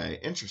 Okay.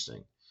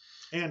 Interesting.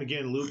 And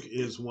again, Luke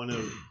is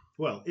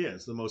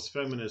is the most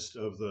feminist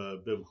of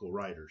the biblical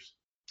writers.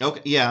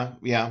 Okay. Yeah.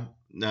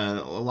 A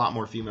lot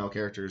more female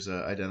characters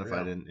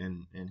identified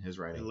in his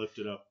writing. And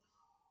lifted up.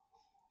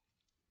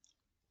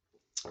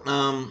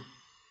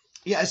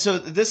 So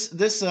this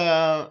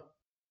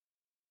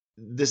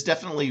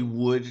definitely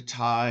would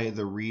tie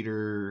the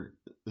reader's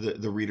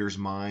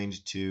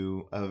mind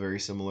to a very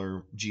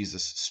similar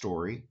Jesus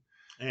story,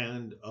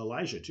 and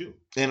Elijah too,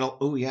 and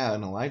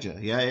Elijah,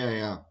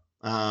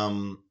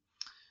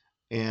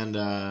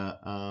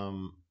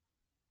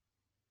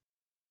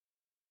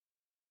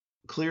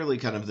 clearly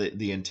kind of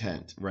the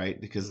intent,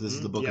 right? Because this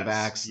is the book of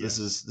Acts. Yes.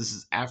 This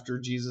is after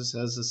Jesus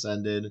has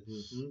ascended,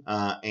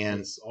 and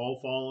it's all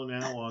fallen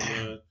now on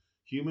the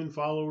human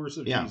followers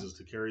of Jesus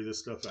to carry this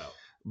stuff out.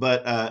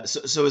 But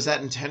so is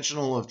that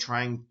intentional of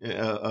trying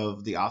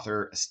of the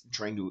author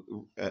trying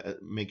to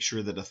make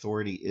sure that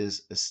authority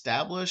is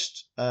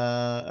established?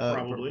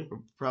 Probably.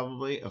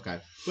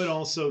 Okay. But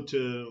also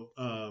to,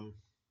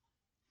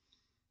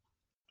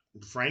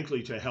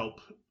 frankly, to help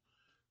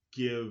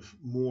give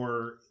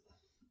more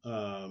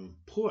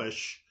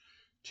push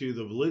to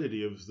the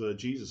validity of the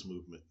Jesus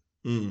movement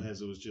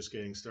as it was just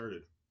getting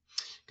started.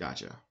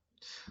 Gotcha.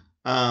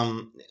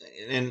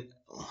 And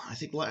I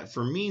think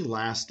for me,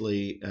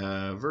 lastly,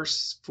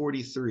 verse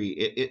 43,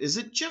 is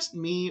it just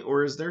me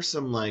or is there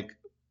some like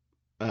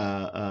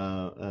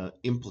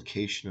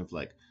implication of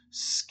like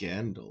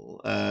scandal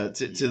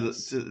to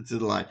the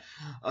line?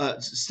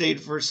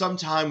 Stayed for some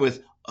time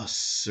with a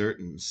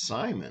certain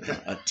Simon,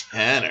 a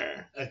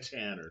tanner. A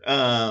tanner.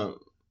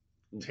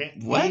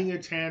 What? Being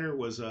a tanner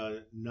was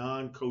a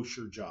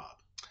non-kosher job.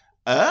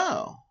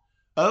 Oh,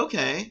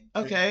 okay.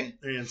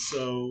 And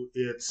so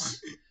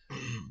it's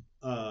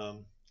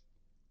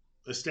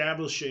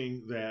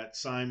establishing that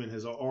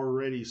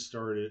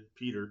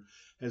Peter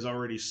has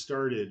already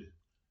started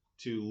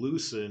to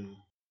loosen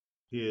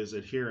his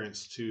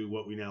adherence to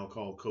what we now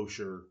call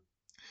kosher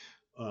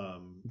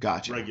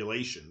Gotcha.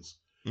 regulations.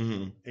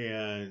 Mm-hmm.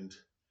 And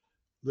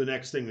the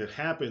next thing that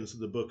happens in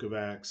the book of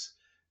Acts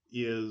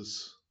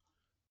is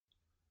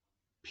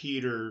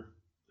Peter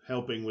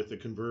helping with the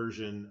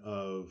conversion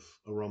of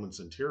a Roman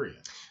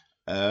centurion.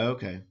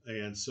 Okay.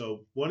 And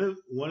so one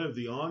of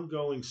the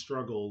ongoing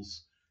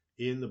struggles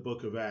in the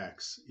book of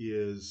Acts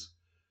is,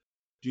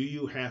 do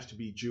you have to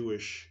be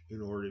Jewish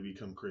in order to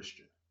become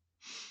Christian?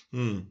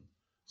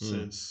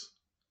 Since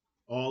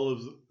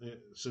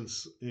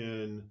since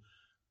in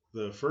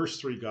the first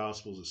three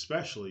gospels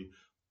especially,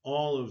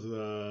 all of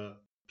the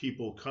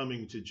people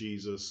coming to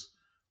Jesus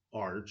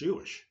are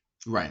Jewish.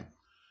 Right.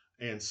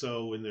 And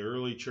so in the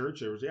early church,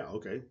 there was,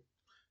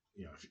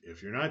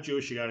 if you're not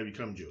Jewish, you got to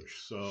become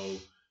Jewish. So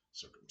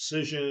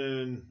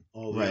circumcision,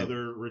 all the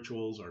other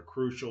rituals are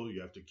crucial.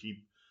 You have to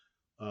keep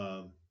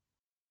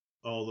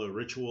all the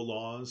ritual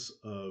laws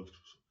of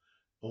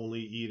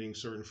only eating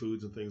certain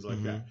foods and things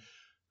like that.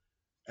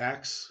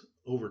 Acts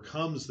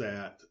overcomes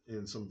that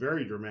in some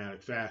very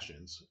dramatic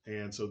fashions.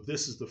 And so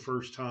this is the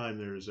first time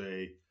there's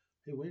hey,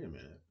 wait a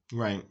minute.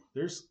 Right.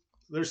 There's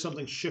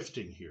something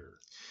shifting here.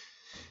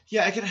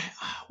 Yeah,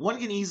 one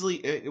can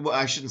easily, well,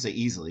 I shouldn't say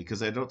easily,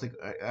 because I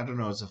don't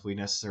know as if we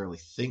necessarily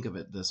think of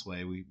it this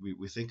way.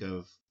 We think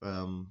of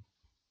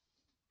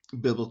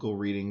biblical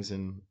readings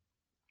in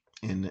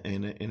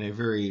a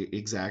very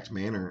exact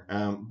manner.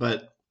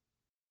 But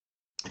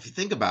if you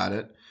think about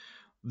it,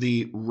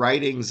 the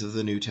writings of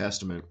the New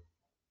Testament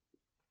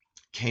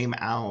came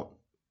out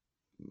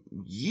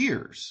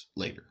years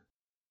later.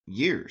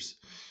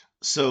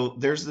 So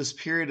there's this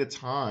period of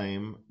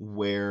time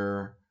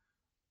where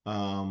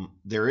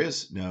there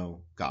is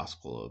no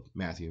gospel of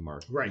Matthew,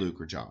 Mark, Luke,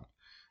 or John.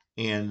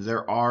 And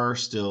there are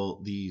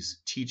still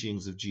these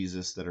teachings of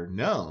Jesus that are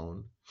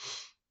known.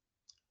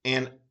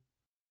 And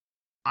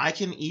I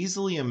can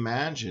easily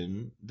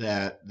imagine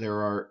that there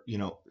are,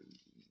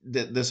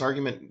 that this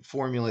argument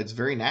formulates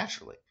very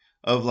naturally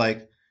of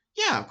like,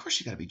 yeah, of course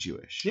you got to be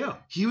Jewish. Yeah.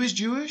 He was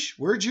Jewish.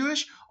 We're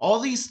Jewish. All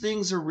these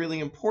things are really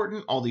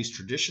important. All these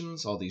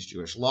traditions, all these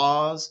Jewish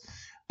laws.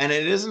 And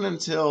it isn't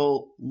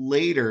until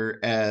later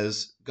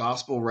as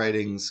gospel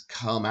writings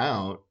come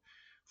out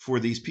for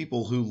these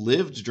people who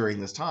lived during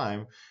this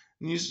time,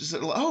 and you just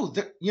said, oh,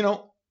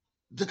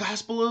 the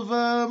Gospel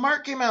of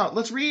Mark came out.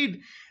 Let's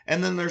read.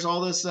 And then there's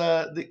all this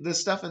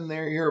this stuff in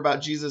there here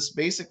about Jesus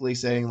basically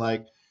saying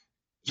like,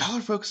 y'all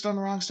are focused on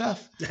the wrong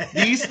stuff.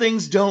 These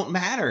things don't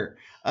matter.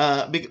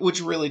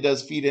 Which really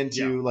does feed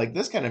into like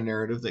this kind of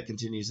narrative that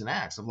continues in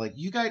Acts of like,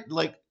 you guys,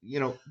 like,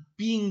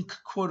 being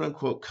quote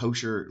unquote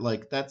kosher,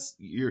 like that's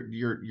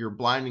you're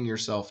blinding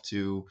yourself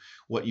to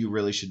what you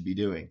really should be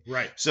doing.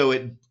 Right. So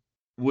it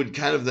would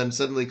kind of then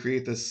suddenly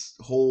create this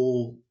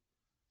whole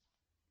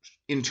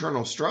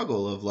internal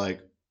struggle of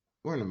like,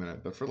 wait a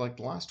minute, but for like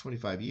the last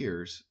 25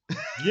 years.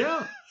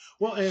 Yeah.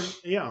 Well,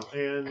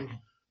 and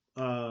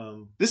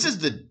this is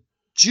the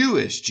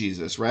Jewish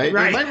Jesus, right?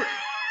 Right.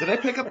 Did I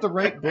pick up the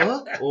right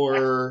book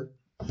or?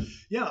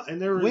 Yeah.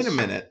 And there was, wait a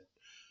minute.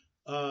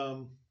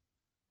 And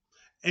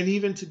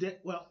even today,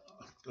 well,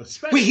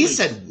 especially. Wait, he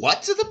said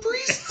what to the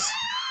priests?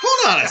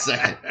 Hold on a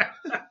second.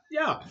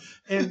 Yeah.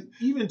 And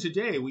even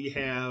today we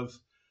have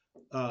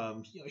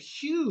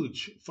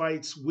huge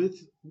fights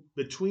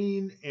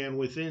between and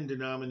within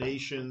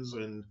denominations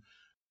and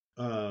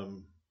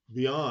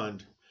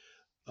beyond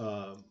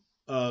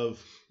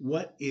of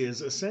what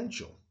is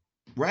essential.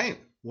 Right.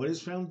 What is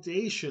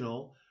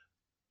foundational?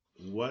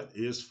 What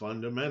is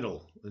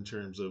fundamental in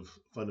terms of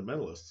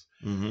fundamentalists?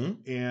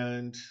 Mm-hmm.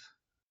 And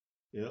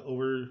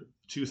over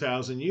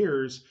 2,000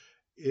 years,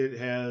 it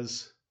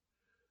has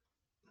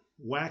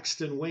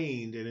waxed and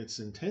waned in its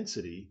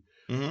intensity.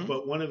 Mm-hmm.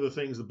 But one of the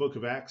things the book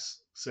of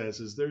Acts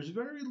says is there's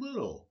very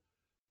little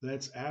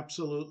that's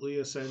absolutely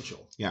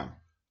essential. Yeah.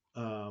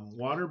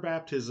 Water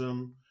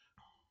baptism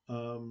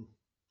kind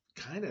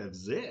of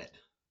is it.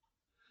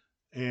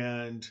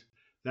 And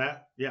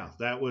that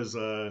was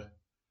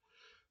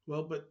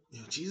well, but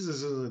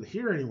Jesus isn't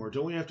here anymore.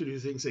 Don't we have to do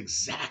things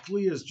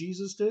exactly as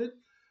Jesus did?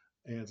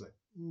 And it's like,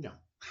 no.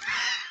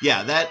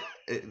 Yeah, that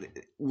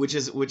which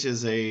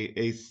is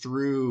a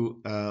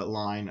through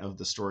line of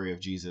the story of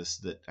Jesus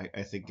that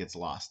I think gets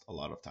lost a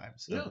lot of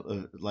times. Yeah.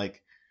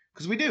 Like,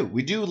 because we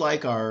do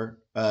like our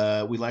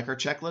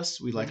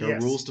checklists, we like our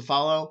rules to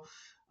follow,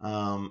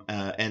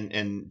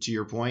 and to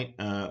your point,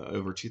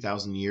 over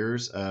 2,000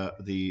 years,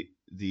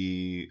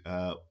 the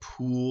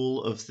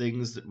pool of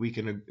things that we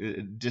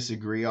can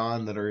disagree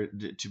on that are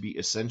to be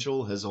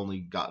essential has only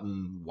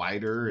gotten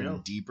wider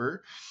and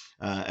deeper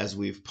as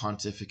we've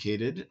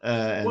pontificated.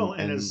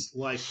 And as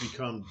life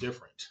become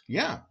different.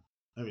 Yeah.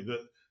 I mean,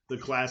 the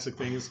classic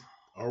thing is,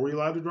 are we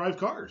allowed to drive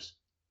cars?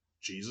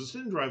 Jesus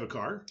didn't drive a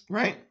car.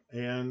 Right.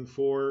 And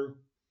for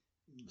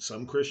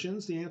some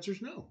Christians, the answer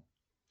is no.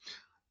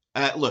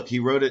 Look, he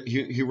rode it.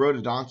 He rode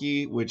a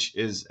donkey, which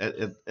is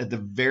at the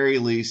very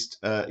least,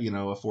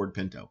 a Ford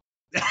Pinto.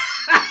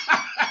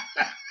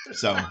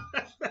 So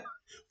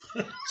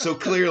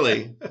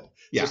clearly,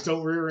 yeah. Just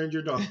don't rear-end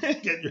your dog.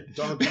 Get your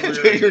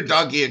donkey Your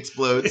donkey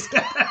explodes.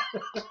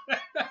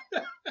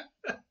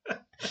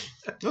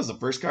 That was the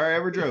first car I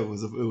ever drove.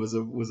 It was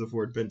a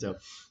Ford Pinto.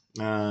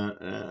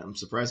 I'm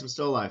surprised I'm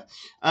still alive.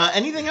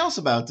 Anything else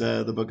about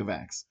the Book of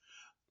Acts?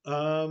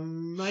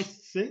 I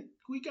think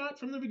we got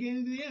from the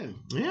beginning to the end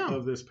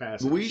of this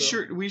passage. We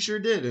sure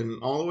did,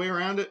 and all the way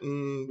around it,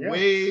 and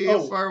way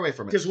far away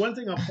from it. Because one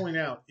thing I'll point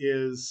out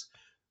is,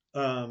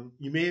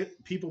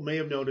 people may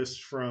have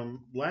noticed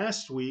from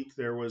last week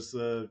there was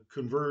the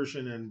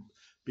conversion and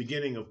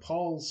beginning of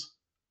Paul's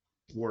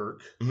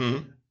work.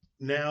 Mm-hmm.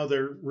 Now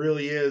there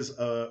really is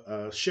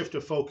a shift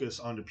of focus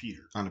onto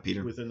Peter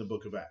within the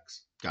Book of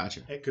Acts.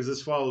 Gotcha. Because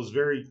this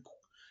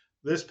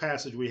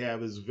passage we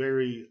have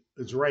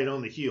it's right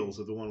on the heels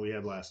of the one we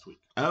had last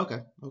week.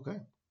 Okay.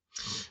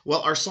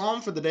 Well, our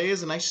psalm for the day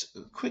is a nice,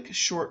 quick,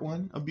 short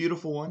one, a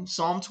beautiful one.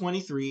 Psalm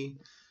 23.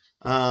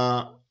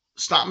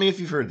 Stop me if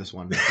you've heard this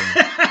one.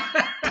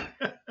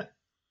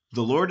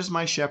 The Lord is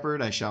my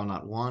shepherd, I shall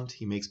not want.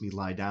 He makes me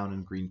lie down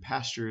in green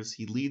pastures.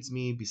 He leads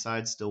me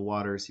beside still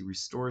waters. He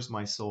restores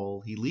my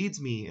soul. He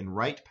leads me in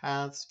right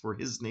paths for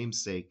his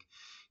name's sake.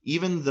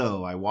 Even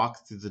though I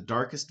walk through the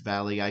darkest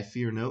valley, I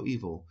fear no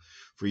evil.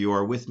 For you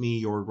are with me,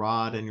 your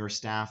rod and your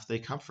staff, they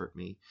comfort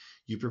me.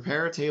 You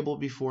prepare a table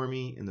before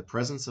me in the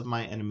presence of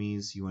my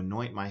enemies. You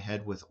anoint my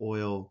head with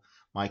oil.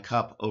 My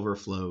cup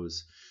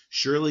overflows.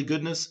 Surely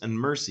goodness and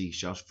mercy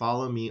shall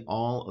follow me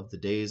all of the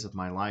days of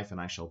my life,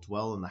 and I shall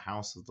dwell in the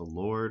house of the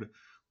Lord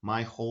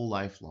my whole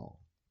life long.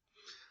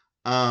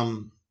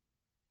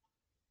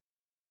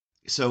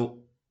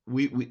 So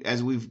we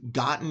as we've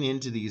gotten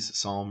into these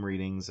psalm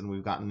readings and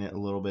we've gotten a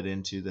little bit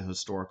into the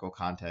historical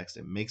context,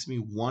 it makes me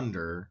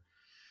wonder.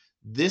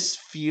 This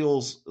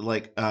feels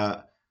like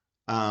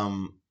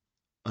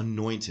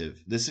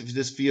anointive.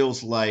 This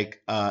feels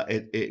like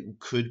it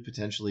could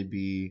potentially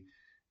be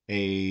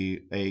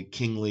a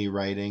kingly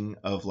writing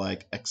of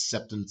like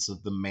acceptance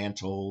of the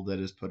mantle that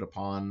is put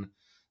upon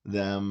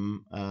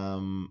them.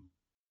 Am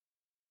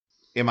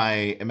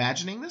I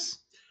imagining this?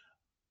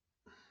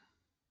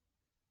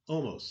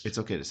 Almost. It's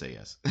okay to say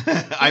yes.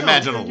 I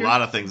imagine a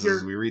lot of things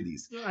as we read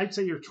these. I'd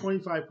say you're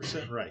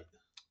 25% right.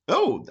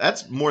 Oh,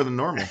 that's more than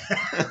normal.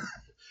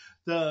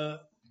 The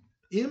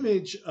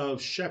image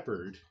of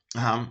shepherd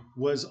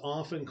was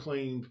often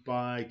claimed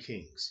by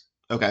kings.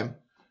 Okay.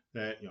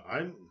 That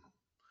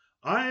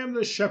I am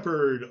the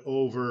shepherd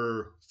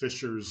over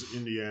Fishers,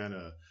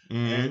 Indiana,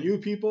 and you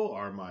people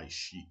are my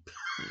sheep.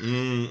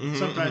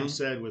 Sometimes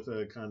said with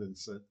a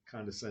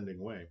condescending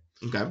way.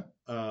 Okay.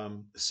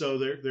 So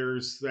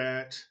there's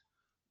that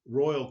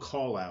royal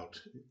call out,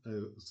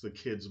 as the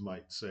kids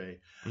might say.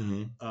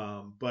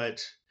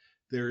 But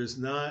there is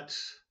not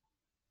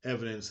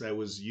evidence that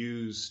was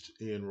used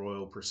in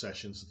royal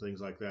processions and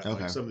things like that,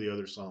 like some of the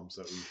other psalms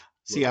that we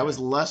see. I was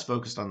less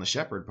focused on the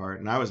shepherd part,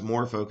 and I was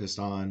more focused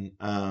on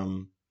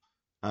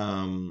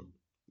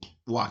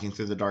walking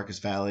through the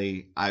darkest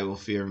valley. I will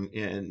fear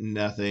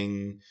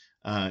nothing.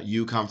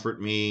 You comfort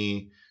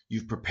me.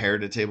 You've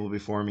prepared a table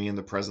before me in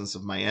the presence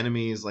of my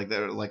enemies. Like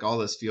that, like all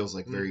this feels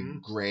like very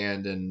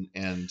grand and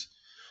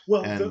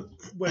what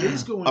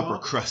is going upper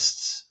on,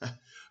 crusts.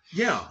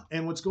 Yeah,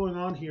 and what's going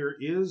on here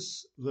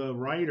is the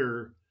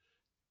writer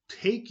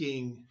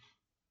taking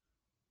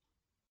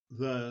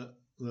the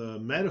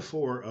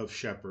metaphor of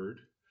shepherd,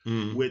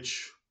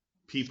 which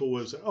people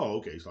would say, "Oh,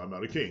 okay, so I'm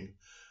not a king,"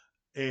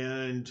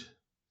 and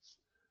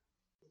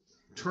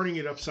turning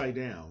it upside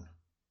down.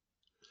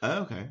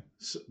 Okay,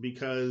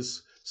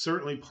 because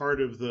certainly part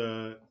of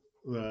the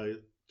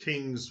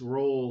king's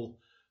role,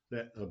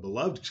 that a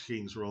beloved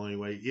king's role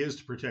anyway, is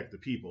to protect the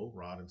people,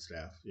 rod and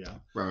staff. Yeah,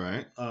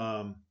 right.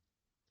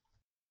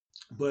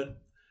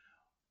 But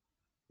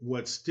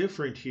what's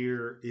different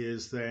here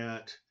is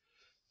that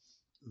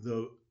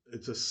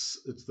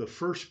it's the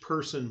first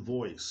person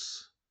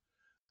voice,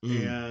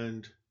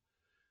 and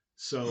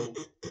so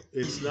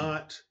it's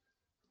not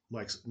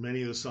like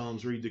many of the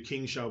Psalms read,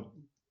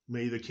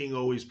 may the king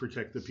always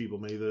protect the people,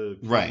 may the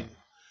king, right.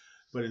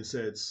 But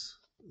instead it's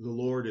the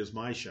Lord is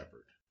my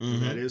shepherd,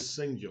 and that is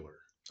singular.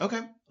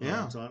 Okay,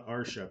 yeah, it's not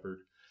our shepherd,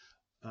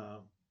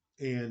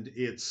 and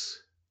it's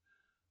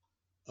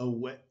a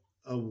way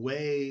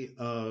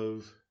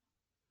of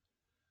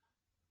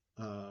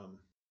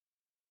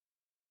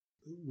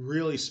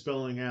really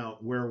spelling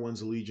out where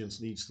one's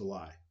allegiance needs to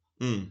lie.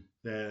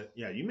 That,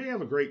 you may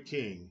have a great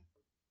king,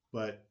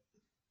 but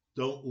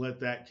don't let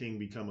that king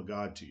become a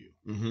god to you,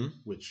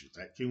 which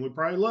that king would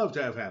probably love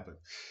to have happen.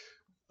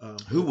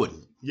 Who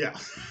wouldn't? Yeah.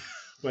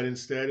 But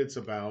instead it's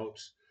about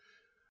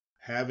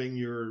having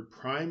your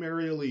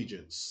primary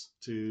allegiance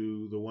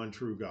to the one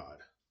true God.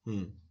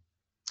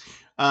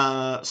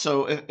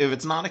 So if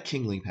it's not a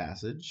kingly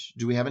passage,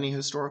 do we have any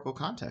historical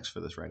context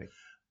for this writing?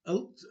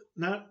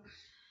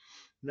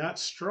 Not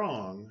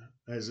strong,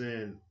 as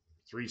in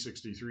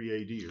 363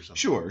 AD or something.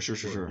 Sure.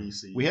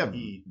 BCE. We have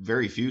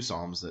very few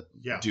Psalms that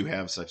do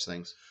have such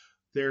things.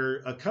 There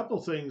are a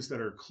couple things that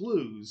are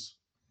clues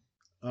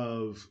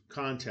of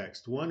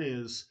context. One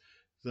is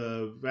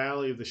the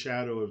Valley of the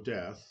Shadow of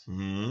Death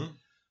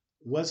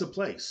was a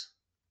place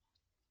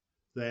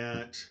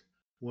that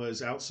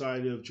was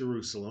outside of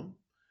Jerusalem,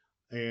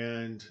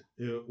 and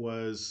it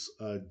was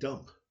a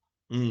dump.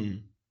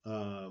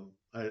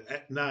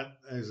 Not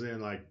as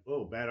in like,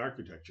 oh, bad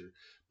architecture,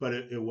 but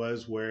it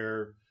was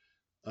where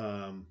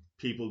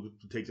people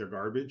would take their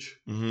garbage,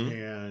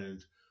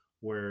 and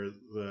where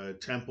the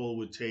temple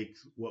would take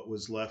what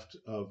was left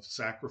of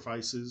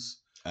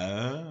sacrifices.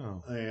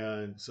 Oh.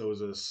 And so it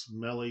was a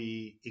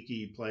smelly,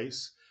 icky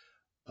place.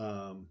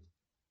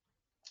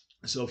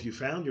 So if you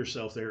found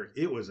yourself there,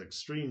 it was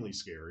extremely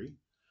scary.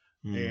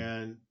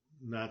 And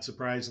not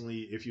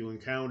surprisingly, if you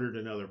encountered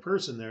another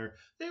person there,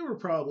 they were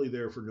probably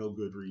there for no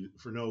good reason,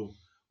 for no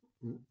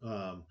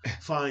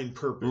fine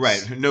purpose.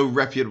 Right. No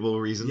reputable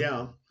reason.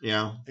 Yeah.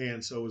 Yeah.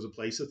 And so it was a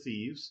place of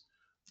thieves,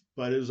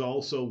 but it was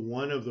also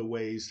one of the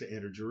ways to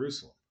enter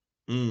Jerusalem.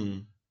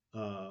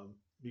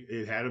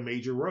 It had a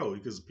major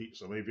road because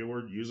so many people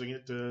were using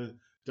it to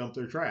dump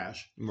their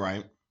trash.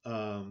 Right.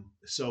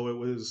 So it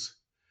was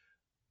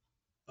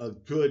a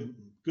good,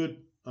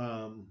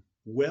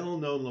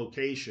 well-known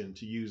location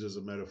to use as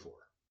a metaphor.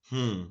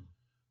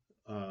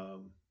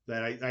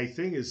 That I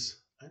think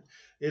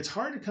it's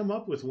hard to come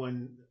up with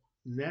one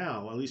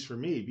now, at least for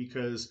me,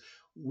 because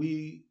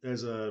we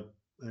as a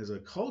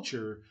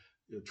culture,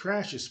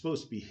 trash is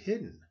supposed to be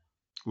hidden.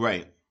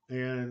 Right.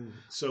 And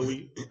so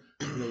we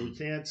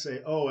can't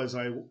say, oh, as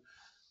I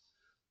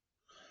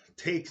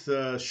take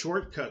the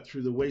shortcut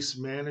through the waste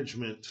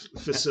management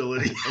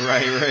facility.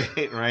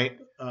 Right.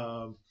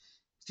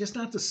 Just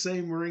not the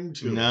same ring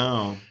to it.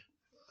 No.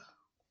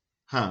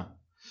 Huh.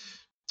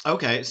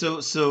 Okay. So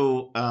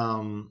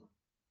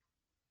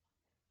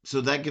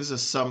that gives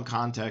us some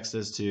context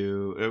as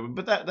to,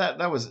 but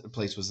that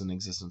place was in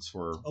existence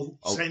for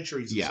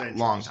centuries. Yeah,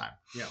 long time.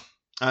 Yeah.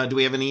 Do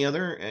we have any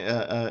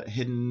other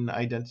hidden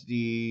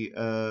identity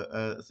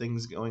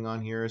things going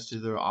on here as to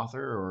the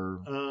author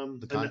or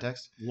the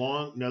context?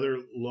 Another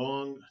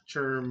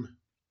long-term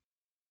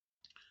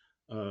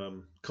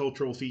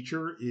cultural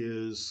feature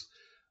is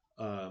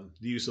the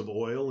use of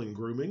oil in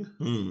grooming,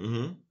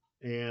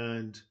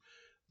 and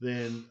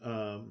then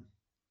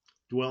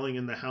dwelling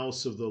in the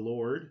house of the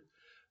Lord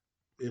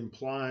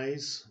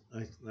implies,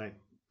 I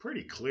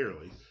pretty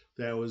clearly,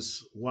 that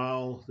was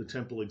while the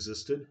temple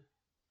existed.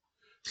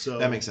 So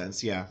that makes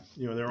sense. Yeah,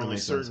 there are only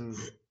certain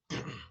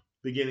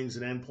beginnings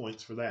and end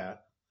points for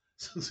that,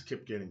 since it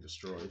kept getting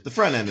destroyed. The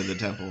front end of the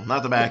temple,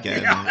 not the back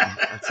end.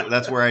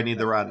 That's where I need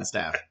the rod and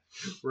staff.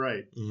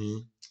 Right.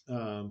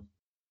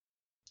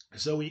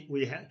 So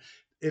we had.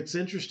 It's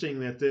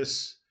interesting that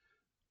this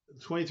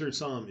 23rd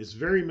Psalm is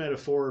very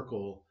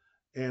metaphorical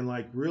and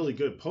like really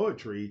good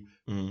poetry.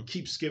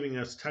 Keeps giving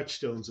us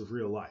touchstones of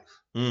real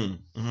life. And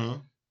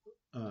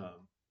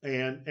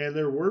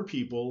there were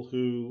people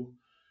who.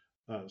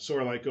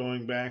 Sort of like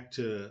going back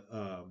to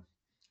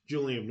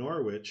Julian of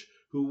Norwich,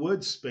 who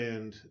would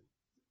spend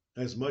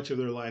as much of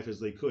their life as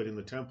they could in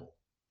the temple.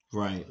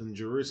 Right. In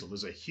Jerusalem.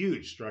 It's a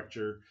huge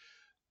structure,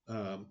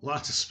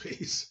 lots of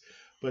space.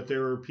 But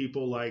there were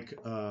people like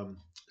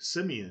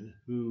Simeon,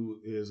 who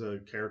is a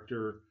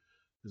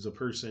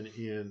person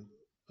in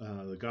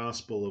the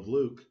Gospel of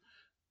Luke.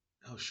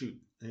 Oh, shoot.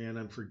 And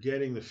I'm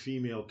forgetting the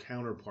female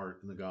counterpart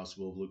in the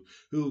Gospel of Luke,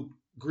 who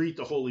greet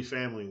the Holy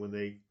Family when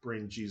they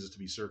bring Jesus to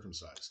be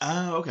circumcised.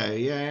 Oh, okay.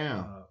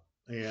 Yeah.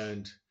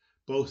 And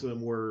both of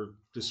them were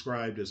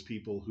described as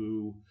people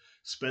who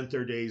spent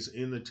their days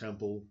in the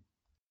temple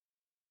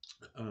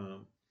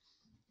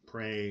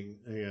praying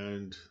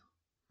and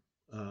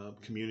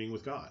communing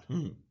with God.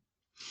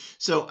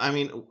 So, I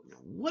mean,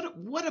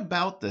 what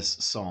about this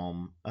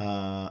psalm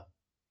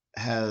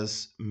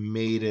has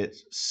made it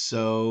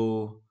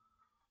so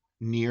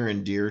near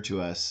and dear to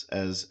us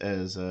as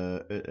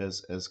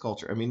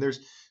culture? I mean,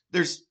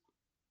 there's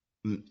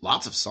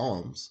lots of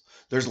psalms.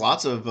 There's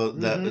lots of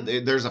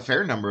there's a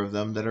fair number of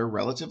them that are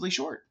relatively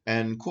short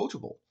and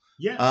quotable.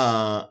 Yes.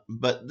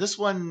 But this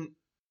one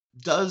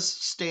does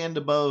stand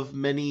above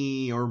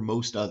many or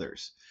most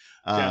others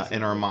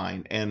in our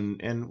mind.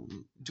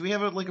 And do we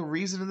have a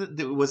reason?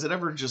 Was it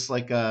ever just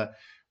like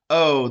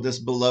this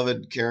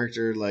beloved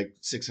character, like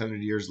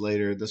 600 years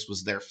later, this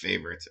was their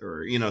favorite,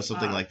 or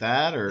something like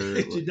that, or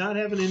it did not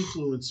have an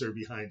influencer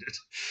behind it?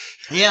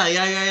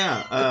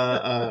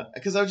 Yeah.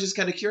 Because I was just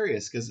kind of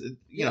curious, because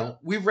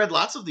we've read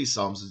lots of these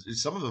psalms.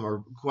 Some of them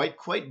are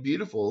quite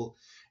beautiful,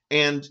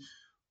 and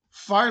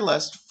far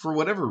less, for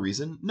whatever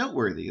reason,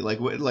 noteworthy. Like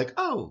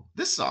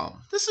this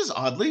psalm, this is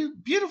oddly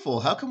beautiful.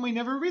 How come we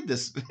never read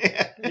this?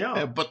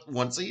 Yeah, but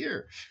once a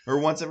year or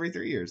once every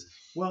 3 years.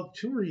 Well,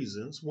 two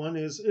reasons. One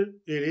is it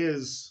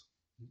is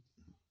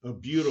a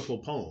beautiful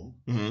poem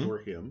for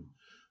him.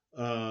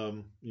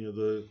 The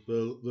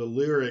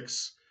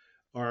lyrics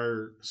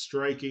are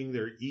striking.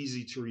 They're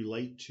easy to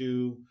relate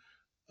to,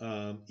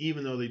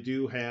 even though they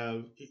do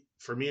have,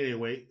 for me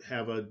anyway,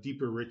 have a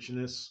deeper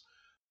richness,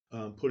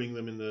 putting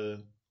them in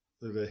the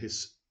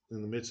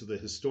midst of the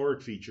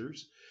historic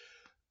features.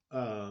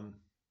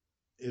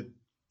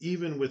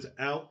 Even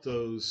without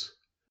those,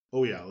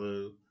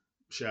 the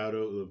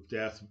shadow of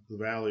death, the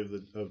valley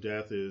of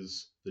death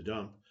is the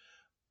dump.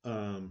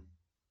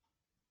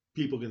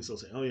 People can still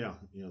say, "Oh yeah,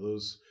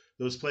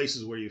 those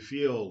places where you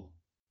feel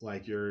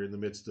like you're in the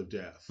midst of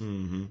death,"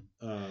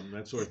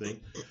 that sort of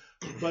thing.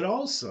 But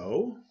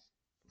also,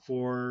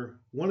 for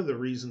one of the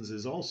reasons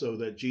is also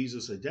that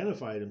Jesus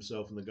identified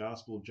himself in the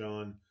Gospel of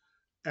John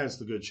as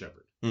the Good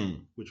Shepherd,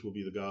 which will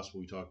be the gospel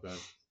we talk about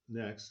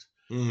next.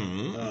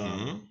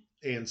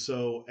 And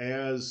so,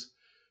 as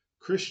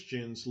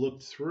Christians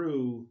looked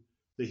through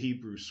the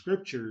Hebrew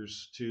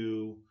Scriptures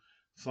to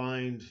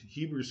find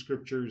Hebrew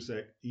Scriptures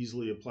that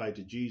easily applied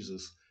to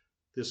Jesus,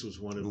 this was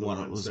one of the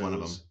ones that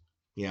was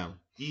yeah,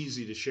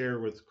 easy to share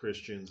with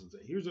Christians and say,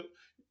 here's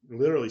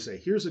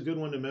a good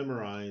one to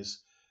memorize,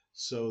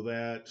 so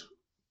that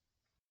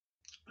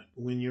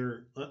when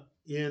you're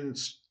in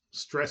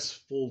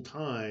stressful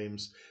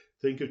times,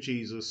 think of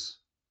Jesus,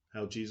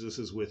 how Jesus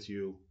is with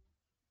you,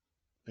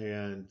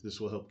 and this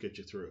will help get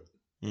you through it.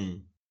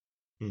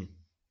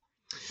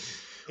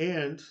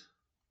 And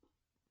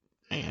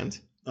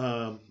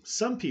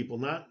some people,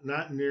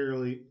 not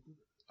nearly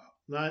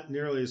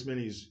as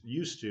many as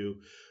used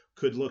to,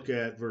 could look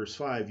at verse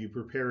 5. You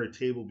prepare a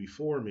table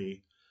before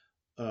me,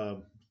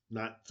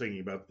 not thinking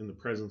about in the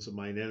presence of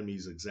mine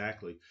enemies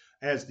exactly,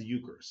 as the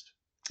Eucharist.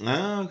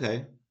 Oh,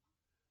 okay.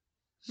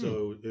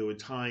 So it would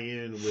tie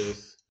in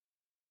with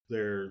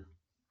their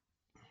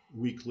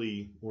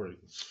weekly, or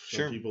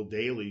some people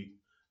daily,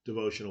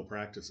 devotional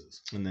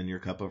practices. And then your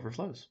cup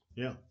overflows.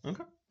 Yeah.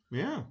 Okay.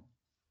 Yeah.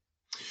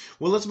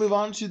 Well, let's move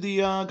on to the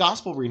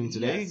gospel reading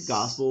today. Yes.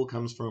 Gospel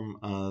comes from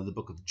the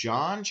book of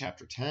John,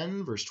 chapter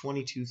 10, verse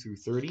 22 through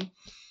 30.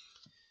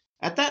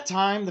 At that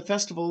time, the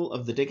festival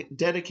of the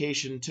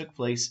dedication took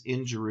place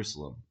in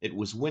Jerusalem. It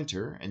was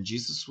winter, and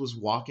Jesus was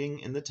walking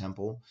in the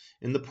temple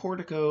in the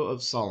portico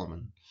of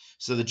Solomon.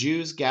 So the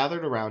Jews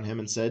gathered around him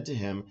and said to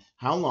him,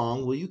 "How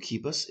long will you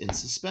keep us in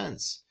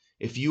suspense?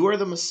 If you are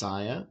the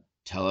Messiah,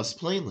 tell us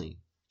plainly."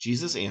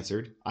 Jesus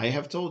answered, "I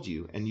have told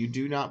you, and you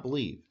do not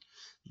believe.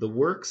 The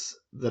works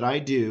that I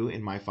do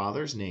in my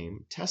Father's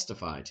name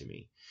testify to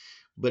me.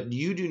 But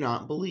you do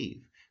not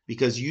believe,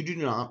 because you do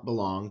not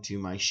belong to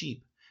my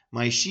sheep.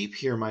 My sheep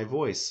hear my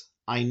voice.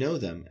 I know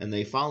them, and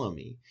they follow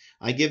me.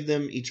 I give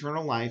them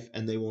eternal life,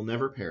 and they will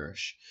never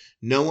perish.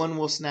 No one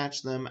will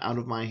snatch them out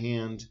of my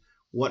hand.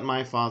 What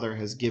my Father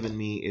has given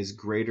me is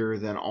greater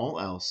than all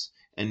else,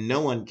 and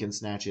no one can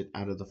snatch it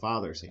out of the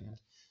Father's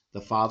hand.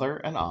 The Father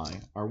and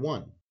I are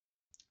one."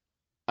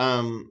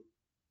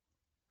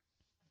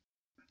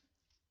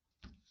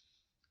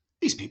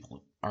 These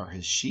people are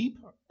his sheep.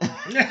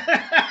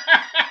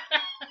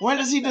 Why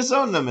does he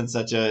disown them in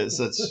such a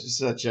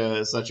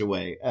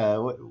way?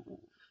 What?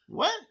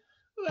 Well,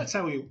 that's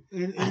how he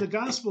in the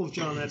Gospel of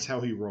John. That's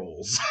how he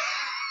rolls.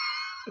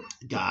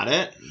 Got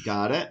it.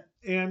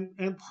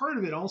 And part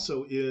of it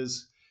also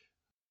is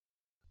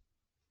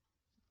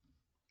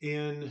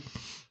in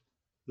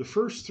the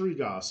first three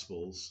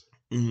Gospels,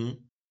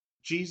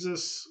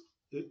 Jesus's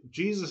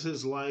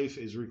life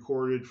is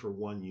recorded for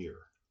 1 year.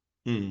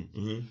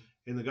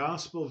 In the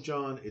Gospel of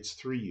John, it's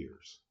 3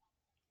 years.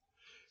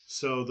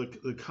 So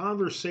the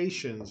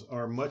conversations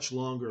are much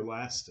longer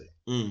lasting.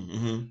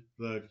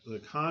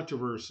 The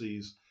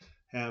controversies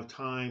have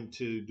time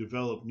to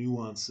develop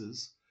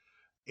nuances.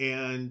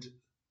 And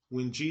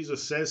when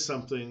Jesus says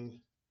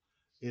something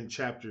in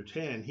chapter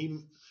 10,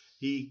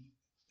 he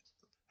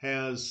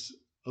has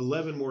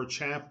 11 more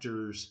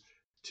chapters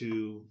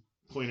to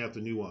point out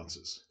the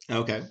nuances.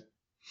 Okay.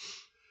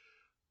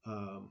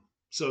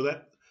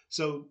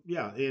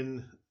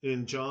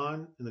 In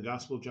John, in the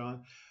Gospel of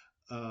John,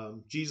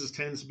 Jesus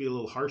tends to be a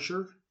little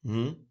harsher,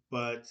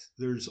 but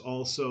there's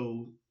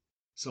also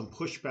some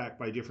pushback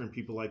by different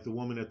people, like the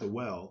woman at the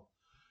well,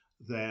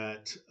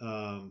 that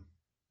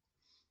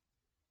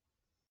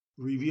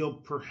reveal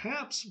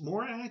perhaps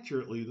more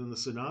accurately than the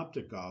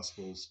Synoptic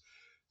Gospels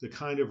the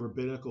kind of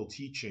rabbinical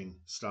teaching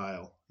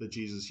style that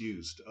Jesus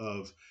used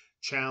of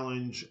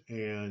challenge,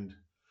 and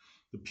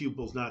the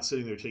pupils not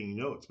sitting there taking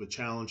notes, but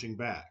challenging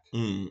back.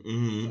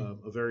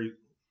 A very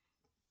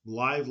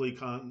lively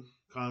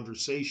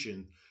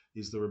conversation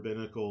is the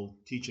rabbinical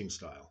teaching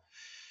style.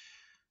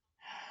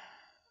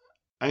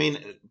 I mean,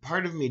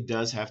 part of me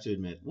does have to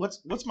admit,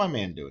 what's my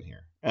man doing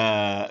here?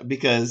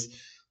 Because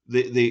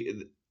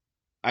the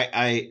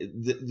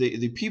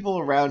people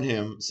around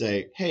him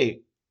say,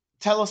 "Hey,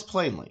 tell us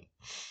plainly,"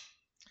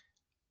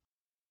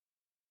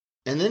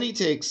 and then he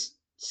takes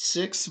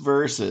 6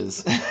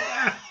 verses.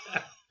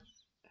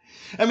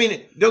 I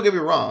mean, don't get me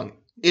wrong.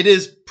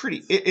 It's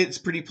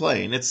pretty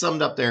plain. It's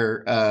summed up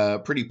there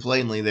pretty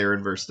plainly there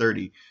in verse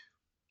 30.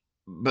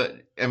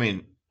 But I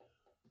mean,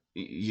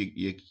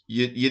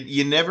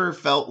 you never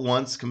felt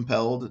once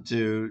compelled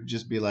to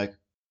just be like,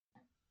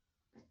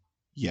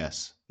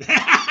 "Yes."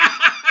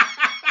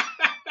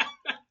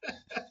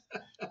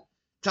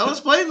 Tell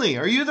us plainly.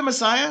 Are you the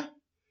Messiah?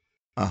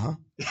 Uh-huh.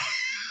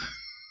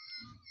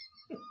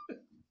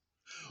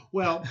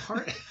 Well,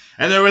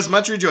 and there was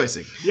much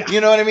rejoicing. Yeah.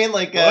 You know what I mean?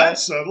 Like, well,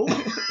 that's subtle.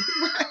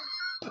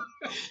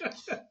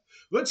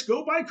 let's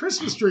go buy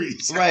Christmas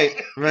trees. Right.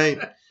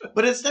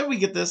 But instead we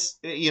get this,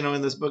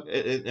 in this book,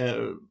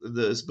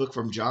 this book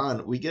from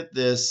John, we get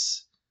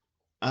this,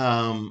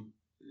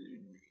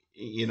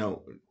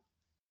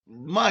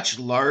 much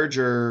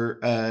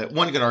larger,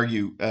 one could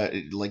argue,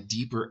 like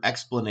deeper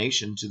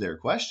explanation to their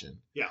question.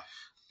 Yeah.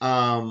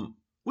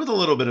 With a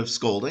little bit of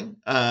scolding,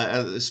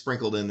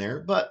 sprinkled in there,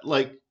 but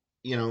like,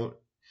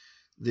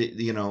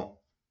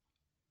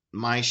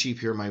 my sheep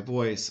hear my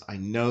voice. I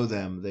know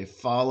them. They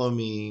follow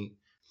me.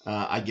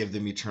 I give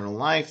them eternal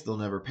life. They'll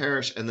never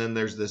perish. And then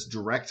there's this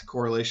direct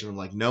correlation of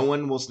like, no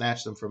one will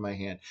snatch them from my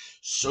hand.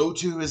 So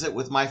too is it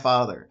with my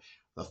Father.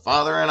 The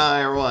Father and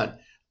I are one.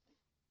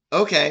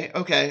 Okay.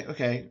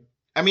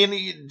 I mean,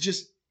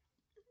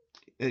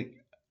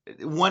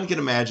 one can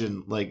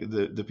imagine like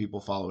the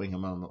people following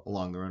him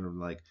along the run of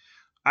like,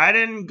 I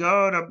didn't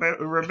go to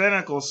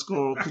rabbinical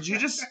school. Could you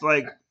just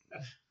like,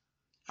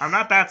 I'm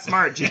not that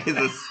smart,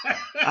 Jesus.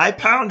 I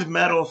pound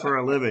metal for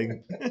a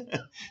living.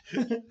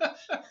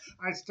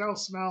 I still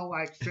smell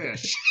like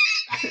fish.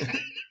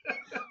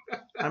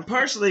 I'm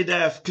partially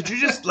deaf. Could you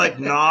just like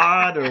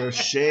nod or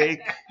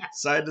shake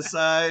side to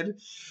side?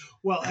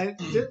 Well,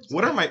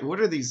 what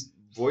are these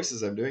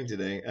voices I'm doing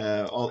today?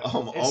 All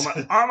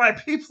my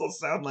people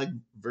sound like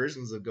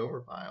versions of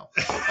Gomer Pyle.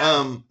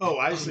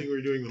 I was thinking we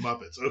were doing the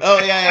Muppets. Okay. Oh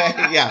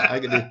yeah, I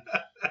could do.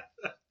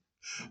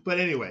 But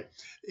anyway,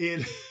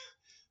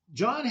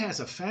 John has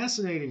a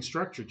fascinating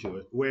structure to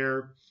it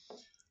where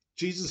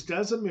Jesus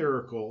does a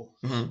miracle,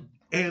 mm-hmm.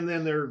 and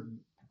then there are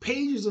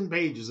pages and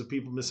pages of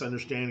people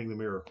misunderstanding the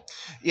miracle.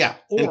 Yeah,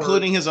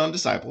 including his own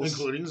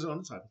disciples.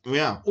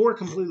 Yeah. Or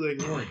completely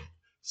ignoring it.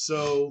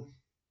 So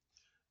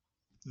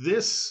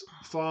this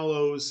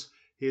follows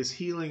his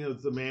healing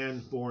of the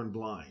man born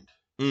blind.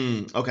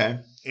 Okay.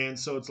 And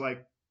so it's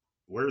like,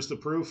 where's the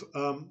proof?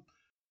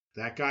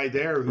 That guy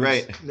there who's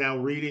right. now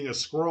reading a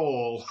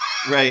scroll,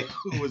 right?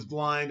 Who was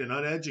blind and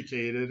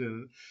uneducated,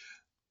 and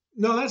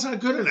no, that's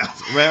not good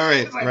enough.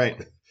 Right.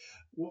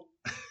 Well,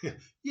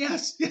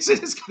 yes, it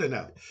is good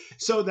enough.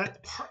 So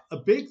a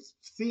big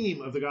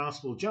theme of the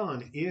Gospel of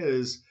John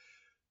is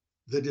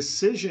the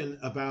decision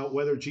about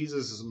whether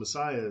Jesus is a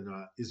Messiah or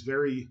not is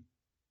very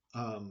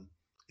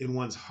in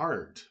one's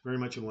heart, very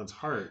much in one's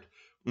heart,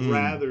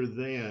 rather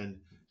than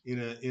in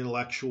an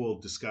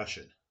intellectual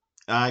discussion.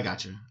 I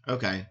gotcha.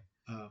 Okay.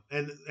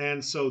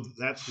 And so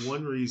that's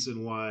one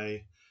reason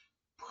why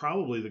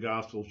probably the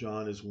Gospel of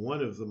John is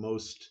one of the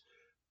most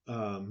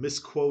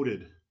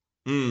misquoted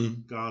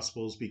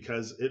Gospels,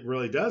 because it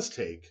really does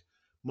take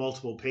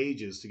multiple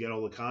pages to get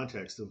all the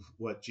context of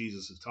what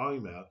Jesus is talking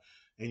about.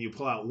 And you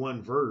pull out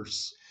one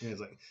verse and it's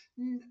like,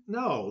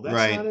 no,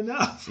 that's not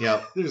enough.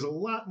 Yep. There's a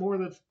lot more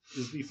that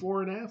is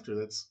before and after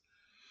that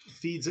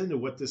feeds into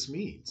what this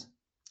means.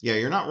 Yeah,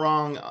 you're not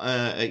wrong.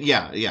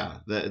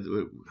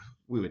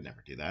 We would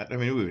never do that. I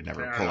mean, we would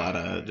never pull out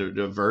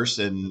a verse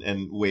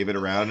and wave it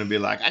around and be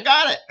like, I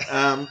got it.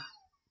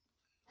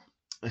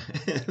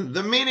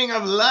 The meaning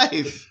of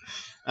life.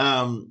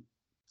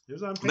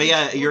 But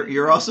yeah,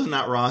 you're also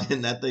not wrong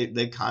in that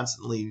they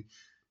constantly,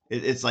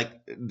 it's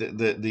like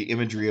the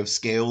imagery of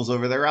scales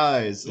over their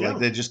eyes. Yeah. Like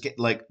they just get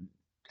like,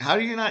 how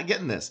are you not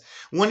getting this?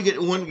 One could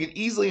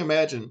easily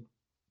imagine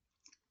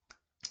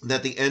that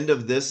at the end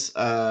of this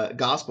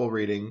gospel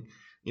reading,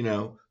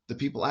 the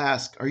people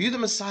ask, "Are you the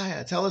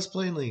Messiah? Tell us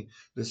plainly."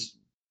 This,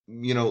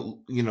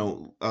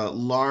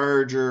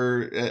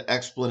 larger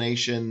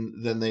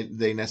explanation than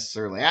they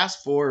necessarily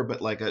asked for,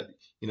 but like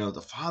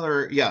the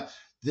Father,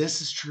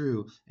 this is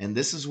true, and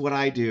this is what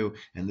I do,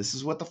 and this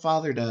is what the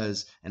Father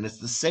does, and it's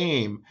the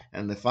same,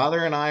 and the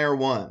Father and I are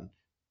one.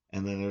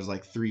 And then there's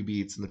like 3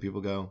 beats, and the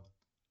people go,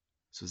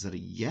 "So is that a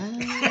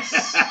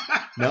yes?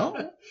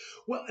 No?"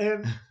 Well,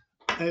 and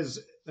as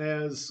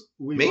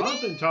we've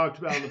often talked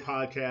about on the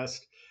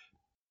podcast,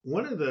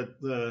 one of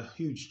the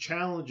huge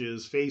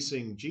challenges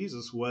facing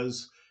Jesus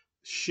was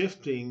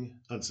shifting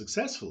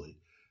unsuccessfully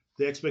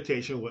the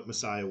expectation of what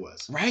Messiah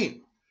was.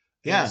 Right.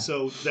 Yeah. And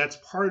so that's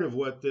part of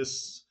what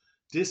this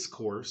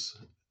discourse,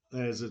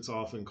 as it's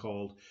often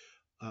called,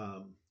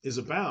 is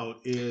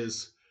about.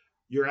 Is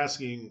you're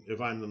asking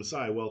if I'm the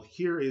Messiah. Well,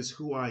 here is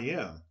who I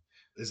am.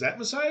 Is that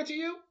Messiah to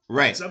you?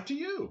 Right. It's up to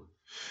you.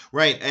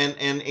 Right.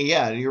 And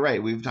yeah, you're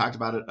right. We've talked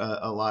about it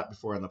a lot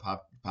before on the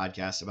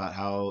podcast about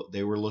how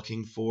they were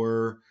looking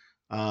for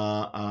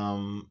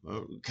kind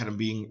of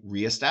being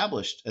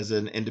reestablished as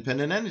an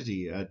independent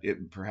entity,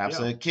 perhaps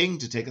a king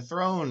to take a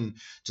throne,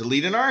 to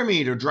lead an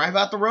army, to drive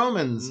out the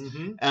Romans.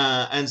 Mm-hmm.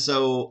 And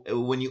so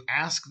when you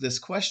ask this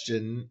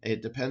question,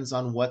 it depends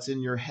on what's in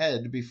your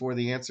head before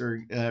the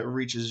answer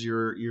reaches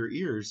your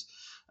ears.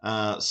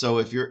 So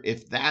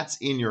if that's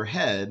in your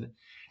head,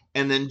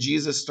 and then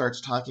Jesus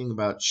starts talking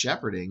about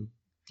shepherding.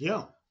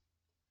 Yeah.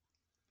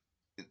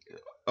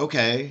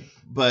 Okay,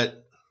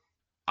 but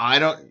I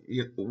don't.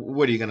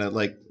 What are you gonna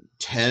like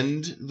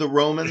tend the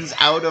Romans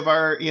out of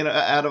our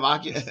out of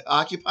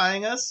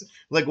occupying us?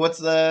 Like, what's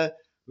the?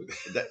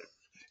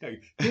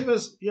 Give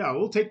us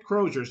we'll take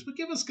croziers, but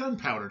give us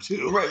gunpowder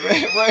too.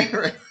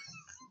 Right.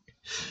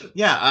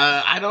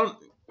 Yeah, I don't.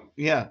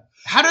 Yeah.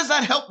 How does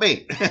that help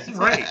me?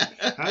 Right.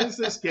 How does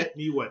this get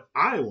me what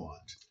I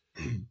want?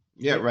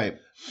 Yeah, right.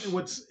 And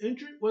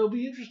what'll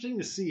be interesting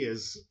to see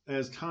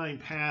as time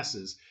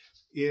passes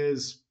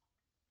is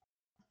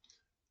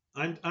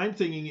I'm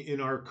thinking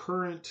in our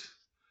current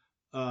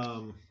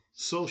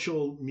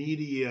social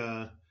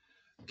media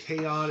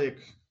chaotic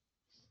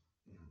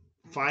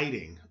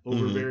fighting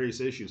over various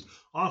issues.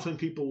 Often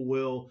people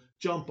will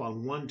jump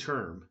on one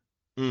term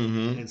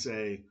and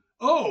say,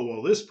 "Oh,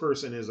 well, this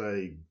person is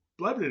a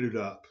blah blah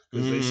blah,"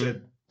 because they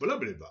said blah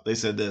blah blah. They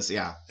said this,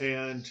 yeah.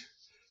 And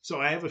so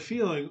I have a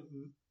feeling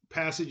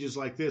passages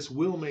like this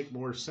will make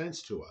more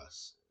sense to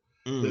us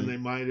than they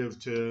might have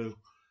to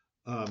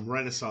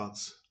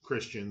Renaissance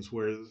Christians,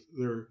 where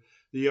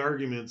the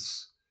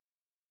arguments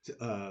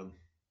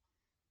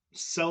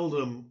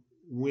seldom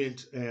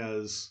went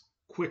as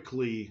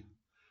quickly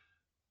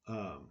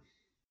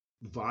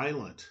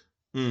violent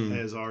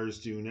as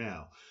ours do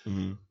now.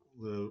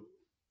 The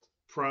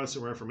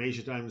Protestant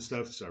Reformation time and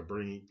stuff start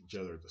burning each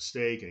other at the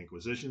stake, and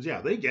Inquisitions.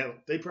 Yeah, they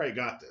probably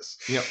got this.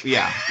 Yep.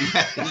 Yeah.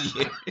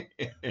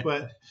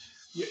 But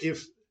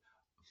if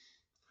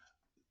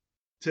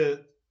to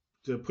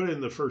put it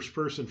in the first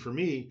person for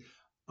me,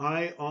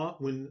 I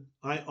often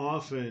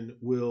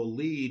will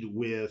lead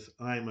with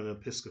I'm an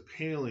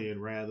Episcopalian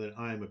rather than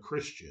I'm a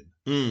Christian.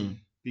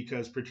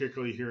 Because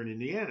particularly here in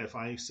Indiana, if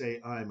I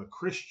say I'm a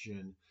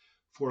Christian,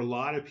 for a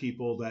lot of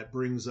people, that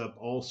brings up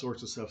all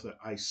sorts of stuff that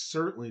I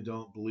certainly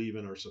don't believe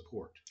in or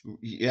support.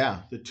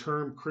 Yeah. The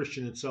term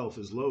Christian itself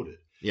is loaded.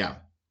 Yeah.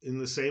 In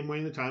the same way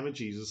in the time of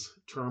Jesus,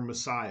 term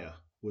Messiah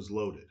was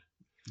loaded.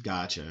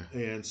 Gotcha.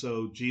 And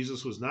so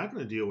Jesus was not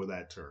going to deal with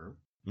that term,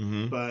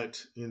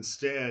 but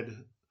instead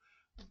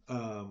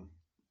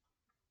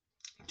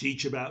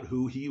teach about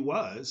who he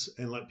was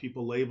and let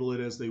people label it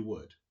as they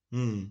would.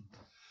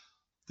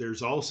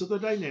 There's also the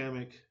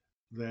dynamic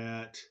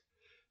that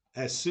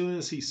as soon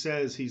as he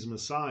says he's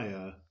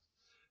Messiah,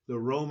 the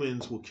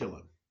Romans will kill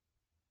him.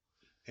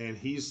 And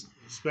he's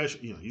special,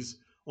 he's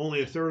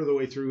only a third of the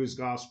way through his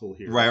gospel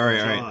here.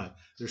 Right.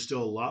 There's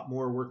still a lot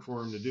more work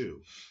for him to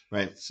do.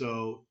 Right.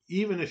 So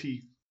even if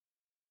he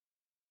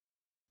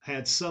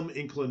had some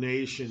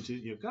inclination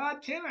to,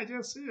 God, can't I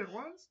just say it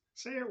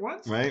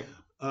once? Right.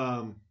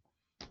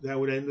 That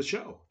would end the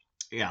show.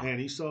 Yeah. And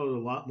he still had a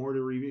lot more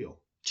to reveal.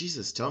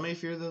 Jesus, tell me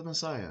if you're the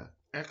Messiah.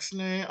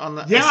 Exne on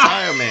the Yeah.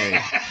 Messiah.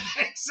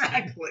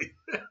 Exactly.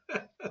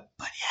 But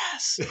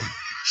yes.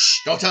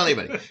 Shh, don't tell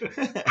anybody.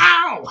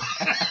 Ow!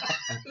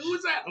 Who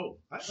was that? Oh,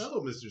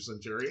 hello, Mr.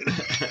 Centurion.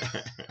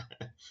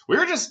 We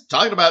were just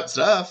talking about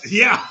stuff.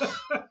 Yeah.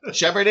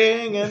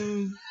 Shepherding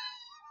and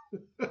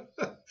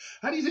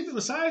How do you think the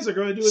Messiahs are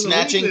going to do in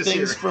snatching the league this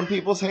things year? from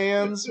people's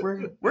hands?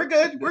 We're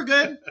good.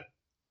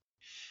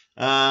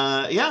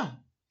 Yeah.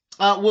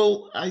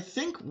 Well, I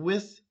think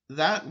with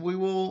that we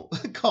will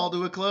call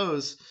to a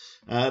close.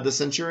 The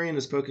Centurion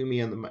is poking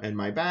me in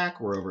my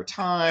back. We're over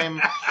time.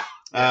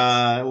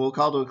 Yes. We'll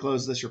call to a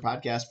close this your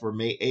podcast for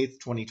May 8th,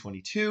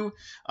 2022.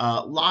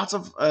 Lots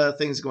of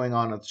things going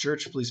on at the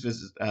church. Please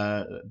visit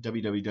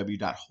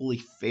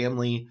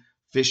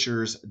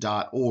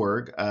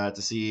www.holyfamilyfishers.org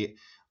to see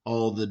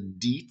all the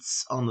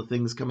deets on the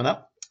things coming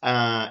up.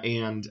 Or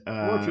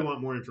if you want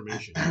more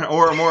information.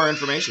 Or more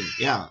information.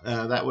 Yeah,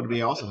 that would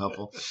be also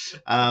helpful.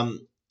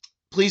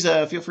 Please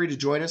feel free to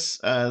join us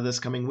this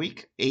coming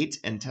week, 8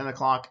 and 10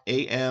 o'clock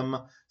a.m.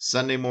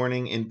 Sunday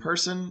morning in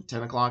person.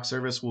 10 o'clock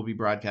service will be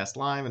broadcast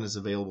live and is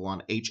available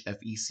on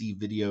HFEC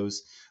Videos.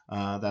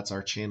 That's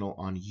our channel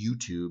on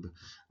YouTube.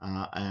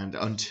 And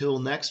until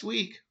next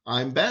week,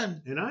 I'm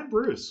Ben. And I'm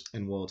Bruce.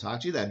 And we'll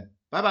talk to you then.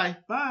 Bye-bye.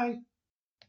 Bye.